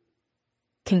energy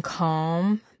can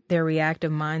calm their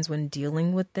reactive minds when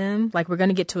dealing with them. Like we're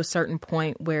going to get to a certain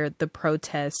point where the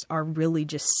protests are really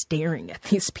just staring at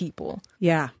these people.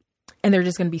 Yeah. And they're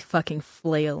just going to be fucking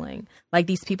flailing. Like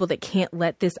these people that can't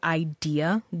let this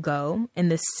idea go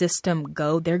and this system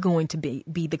go, they're going to be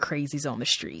the crazies on the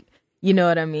street. You know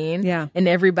what I mean? Yeah. And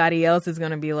everybody else is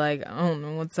going to be like, I don't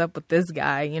know what's up with this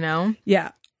guy, you know?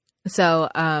 Yeah. So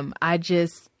I've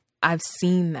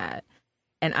seen that.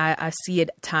 And I see it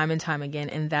time and time again.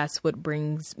 And that's what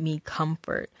brings me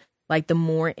comfort. Like the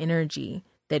more energy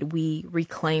that we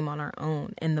reclaim on our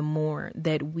own and the more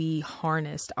that we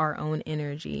harnessed our own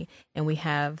energy and we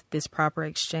have this proper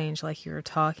exchange like you were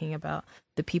talking about,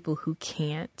 the people who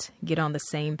can't get on the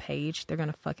same page, they're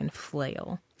going to fucking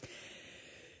flail.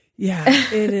 Yeah,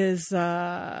 it is.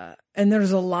 And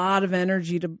there's a lot of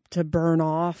energy to burn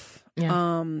off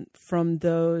from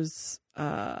those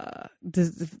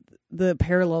the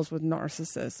parallels with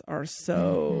narcissists are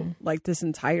so like this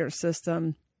entire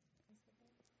system.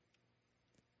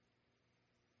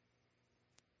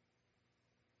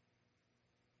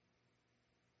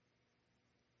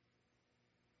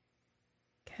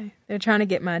 Okay. They're trying to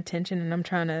get my attention and I'm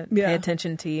trying to pay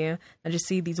attention to you. I just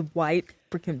see these white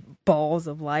freaking balls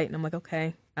of light and I'm like,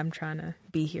 okay, I'm trying to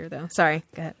be here though. Sorry.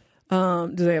 Go ahead.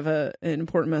 Do they have an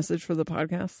important message for the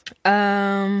podcast?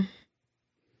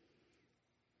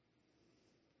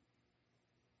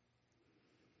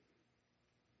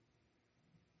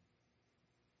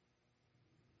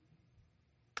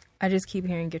 I just keep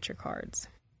hearing get your cards.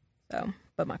 So,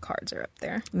 but my cards are up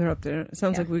there. They're up there. It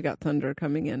sounds like we got thunder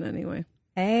coming in anyway.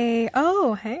 Hey.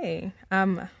 Oh, hey.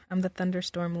 I'm the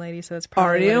thunderstorm lady, so it's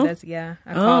probably what it is. Yeah.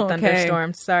 I call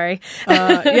thunderstorms. Sorry.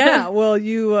 Yeah. Well,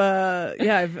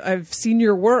 I've seen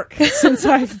your work since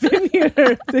I've been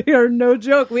here. They are no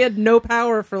joke. We had no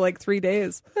power for like 3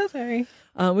 days. Oh, sorry.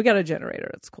 We got a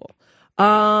generator. It's cool.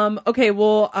 Okay,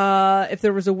 well, if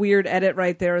there was a weird edit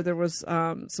right there was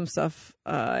some stuff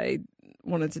I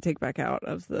wanted to take back out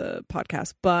of the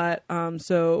podcast, but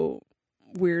so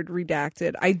weird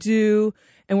redacted. I do,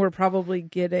 and we're probably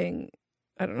getting,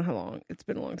 I don't know how long, it's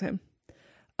been a long time.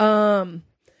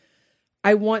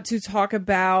 I want to talk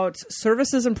about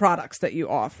services and products that you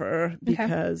offer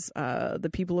because the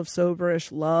people of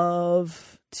Soberish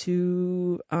love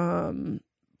to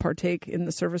partake in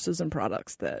the services and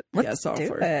products that Let's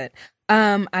offer. Do it.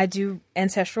 I do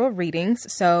ancestral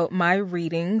readings. So my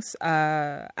readings,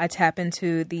 I tap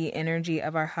into the energy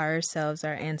of our higher selves,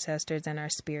 our ancestors, and our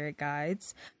spirit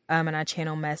guides. And I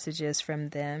channel messages from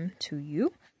them to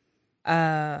you.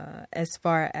 As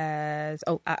far as,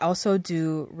 I also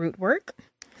do root work.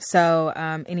 So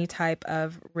any type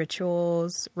of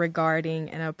rituals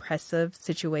regarding an oppressive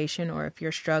situation, or if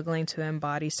you're struggling to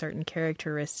embody certain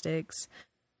characteristics,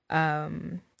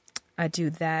 I do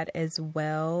that as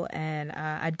well. And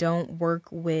I don't work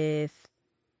with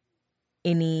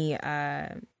any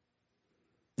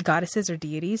goddesses or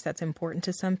deities that's important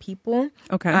to some people.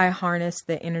 Okay. I harness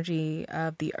the energy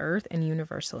of the earth and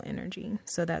universal energy.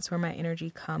 So that's where my energy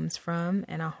comes from,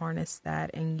 and I harness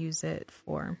that and use it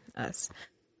for us.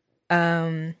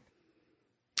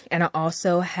 And I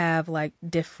also have like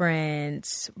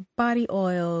different body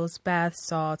oils, bath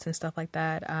salts, and stuff like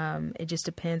that. It just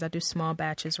depends. I do small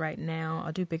batches right now.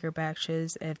 I'll do bigger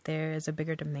batches if there is a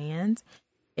bigger demand.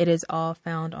 It is all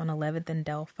found on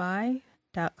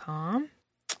 11thanddelphi.com.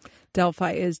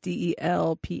 Delphi is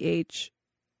DELPHI.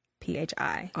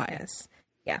 Yes.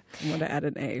 Yeah. I'm going to add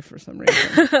an A for some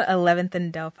reason.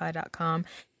 11thanddelphi.com.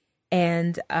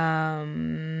 And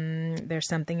there's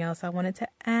something else I wanted to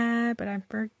add, but I'm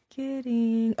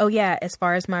forgetting. Oh, yeah. As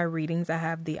far as my readings, I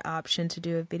have the option to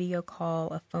do a video call,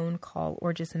 a phone call,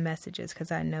 or just messages,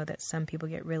 because I know that some people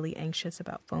get really anxious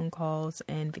about phone calls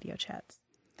and video chats.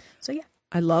 So, yeah.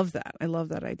 I love that. I love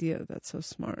that idea. That's so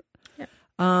smart. Yeah.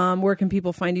 Where can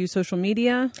people find you? Social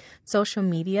media? Social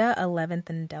media, 11th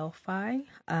and Delphi.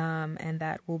 And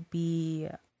that will be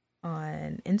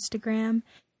on Instagram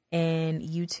and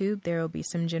YouTube. There will be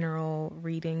some general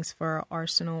readings for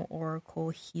Arsenal,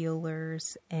 Oracle,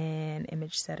 healers, and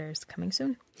image setters coming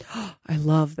soon. I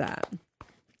love that.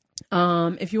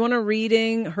 If you want a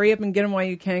reading, hurry up and get them while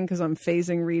you can, because I'm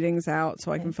phasing readings out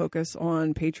so I can focus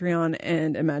on Patreon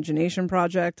and Imagination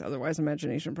Project. Otherwise,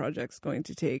 Imagination Project's going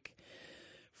to take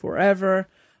forever.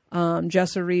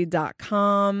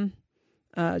 JessaReed.com.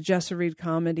 Jessa Reed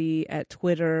Comedy at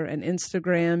Twitter and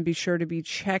Instagram. Be sure to be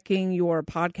checking your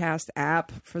podcast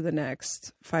app for the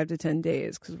next 5 to 10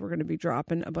 days, because we're going to be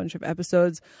dropping a bunch of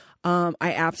episodes. I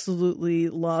absolutely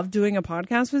love doing a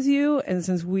podcast with you. And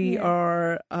since we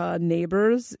are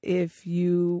neighbors, if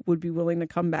you would be willing to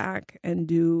come back and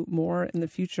do more in the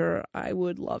future, I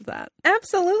would love that.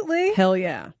 Absolutely. Hell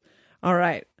yeah. All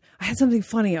right. I had something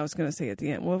funny I was going to say at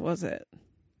the end. What was it?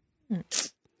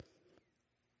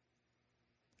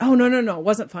 Oh, no. It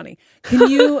wasn't funny. Can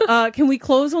you, can we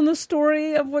close on the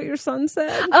story of what your son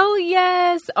said? Oh,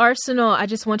 yes. Arsenal, I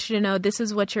just want you to know this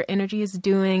is what your energy is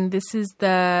doing.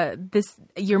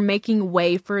 You're making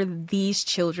way for these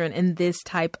children in this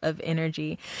type of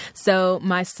energy. So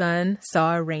my son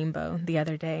saw a rainbow the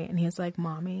other day and he was like,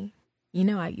 Mommy, you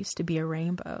know, I used to be a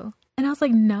rainbow. And I was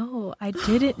like, no, I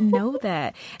didn't know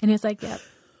that. And he was like, yep,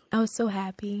 I was so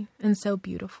happy and so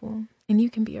beautiful. And you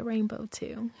can be a rainbow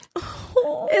too.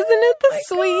 Oh, isn't it the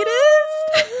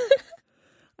sweetest?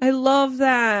 I love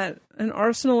that. And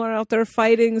Arsenal are out there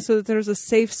fighting so that there's a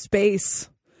safe space.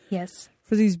 Yes.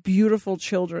 For these beautiful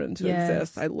children to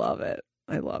exist. I love it.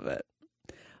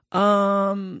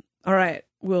 All right.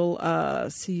 We'll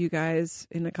see you guys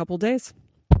in a couple days.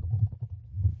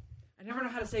 I never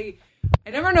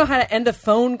know how to end a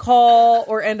phone call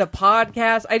or end a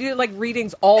podcast. I do like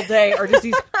readings all day or just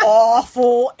these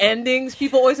awful endings.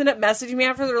 People always end up messaging me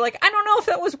after. They're like, I don't know if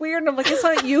that was weird. And I'm like, it's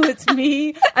not you, it's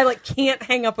me. I like can't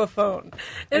hang up a phone.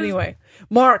 Anyway,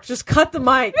 Mark, just cut the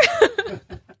mic.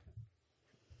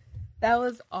 That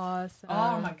was awesome.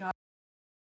 Oh my God.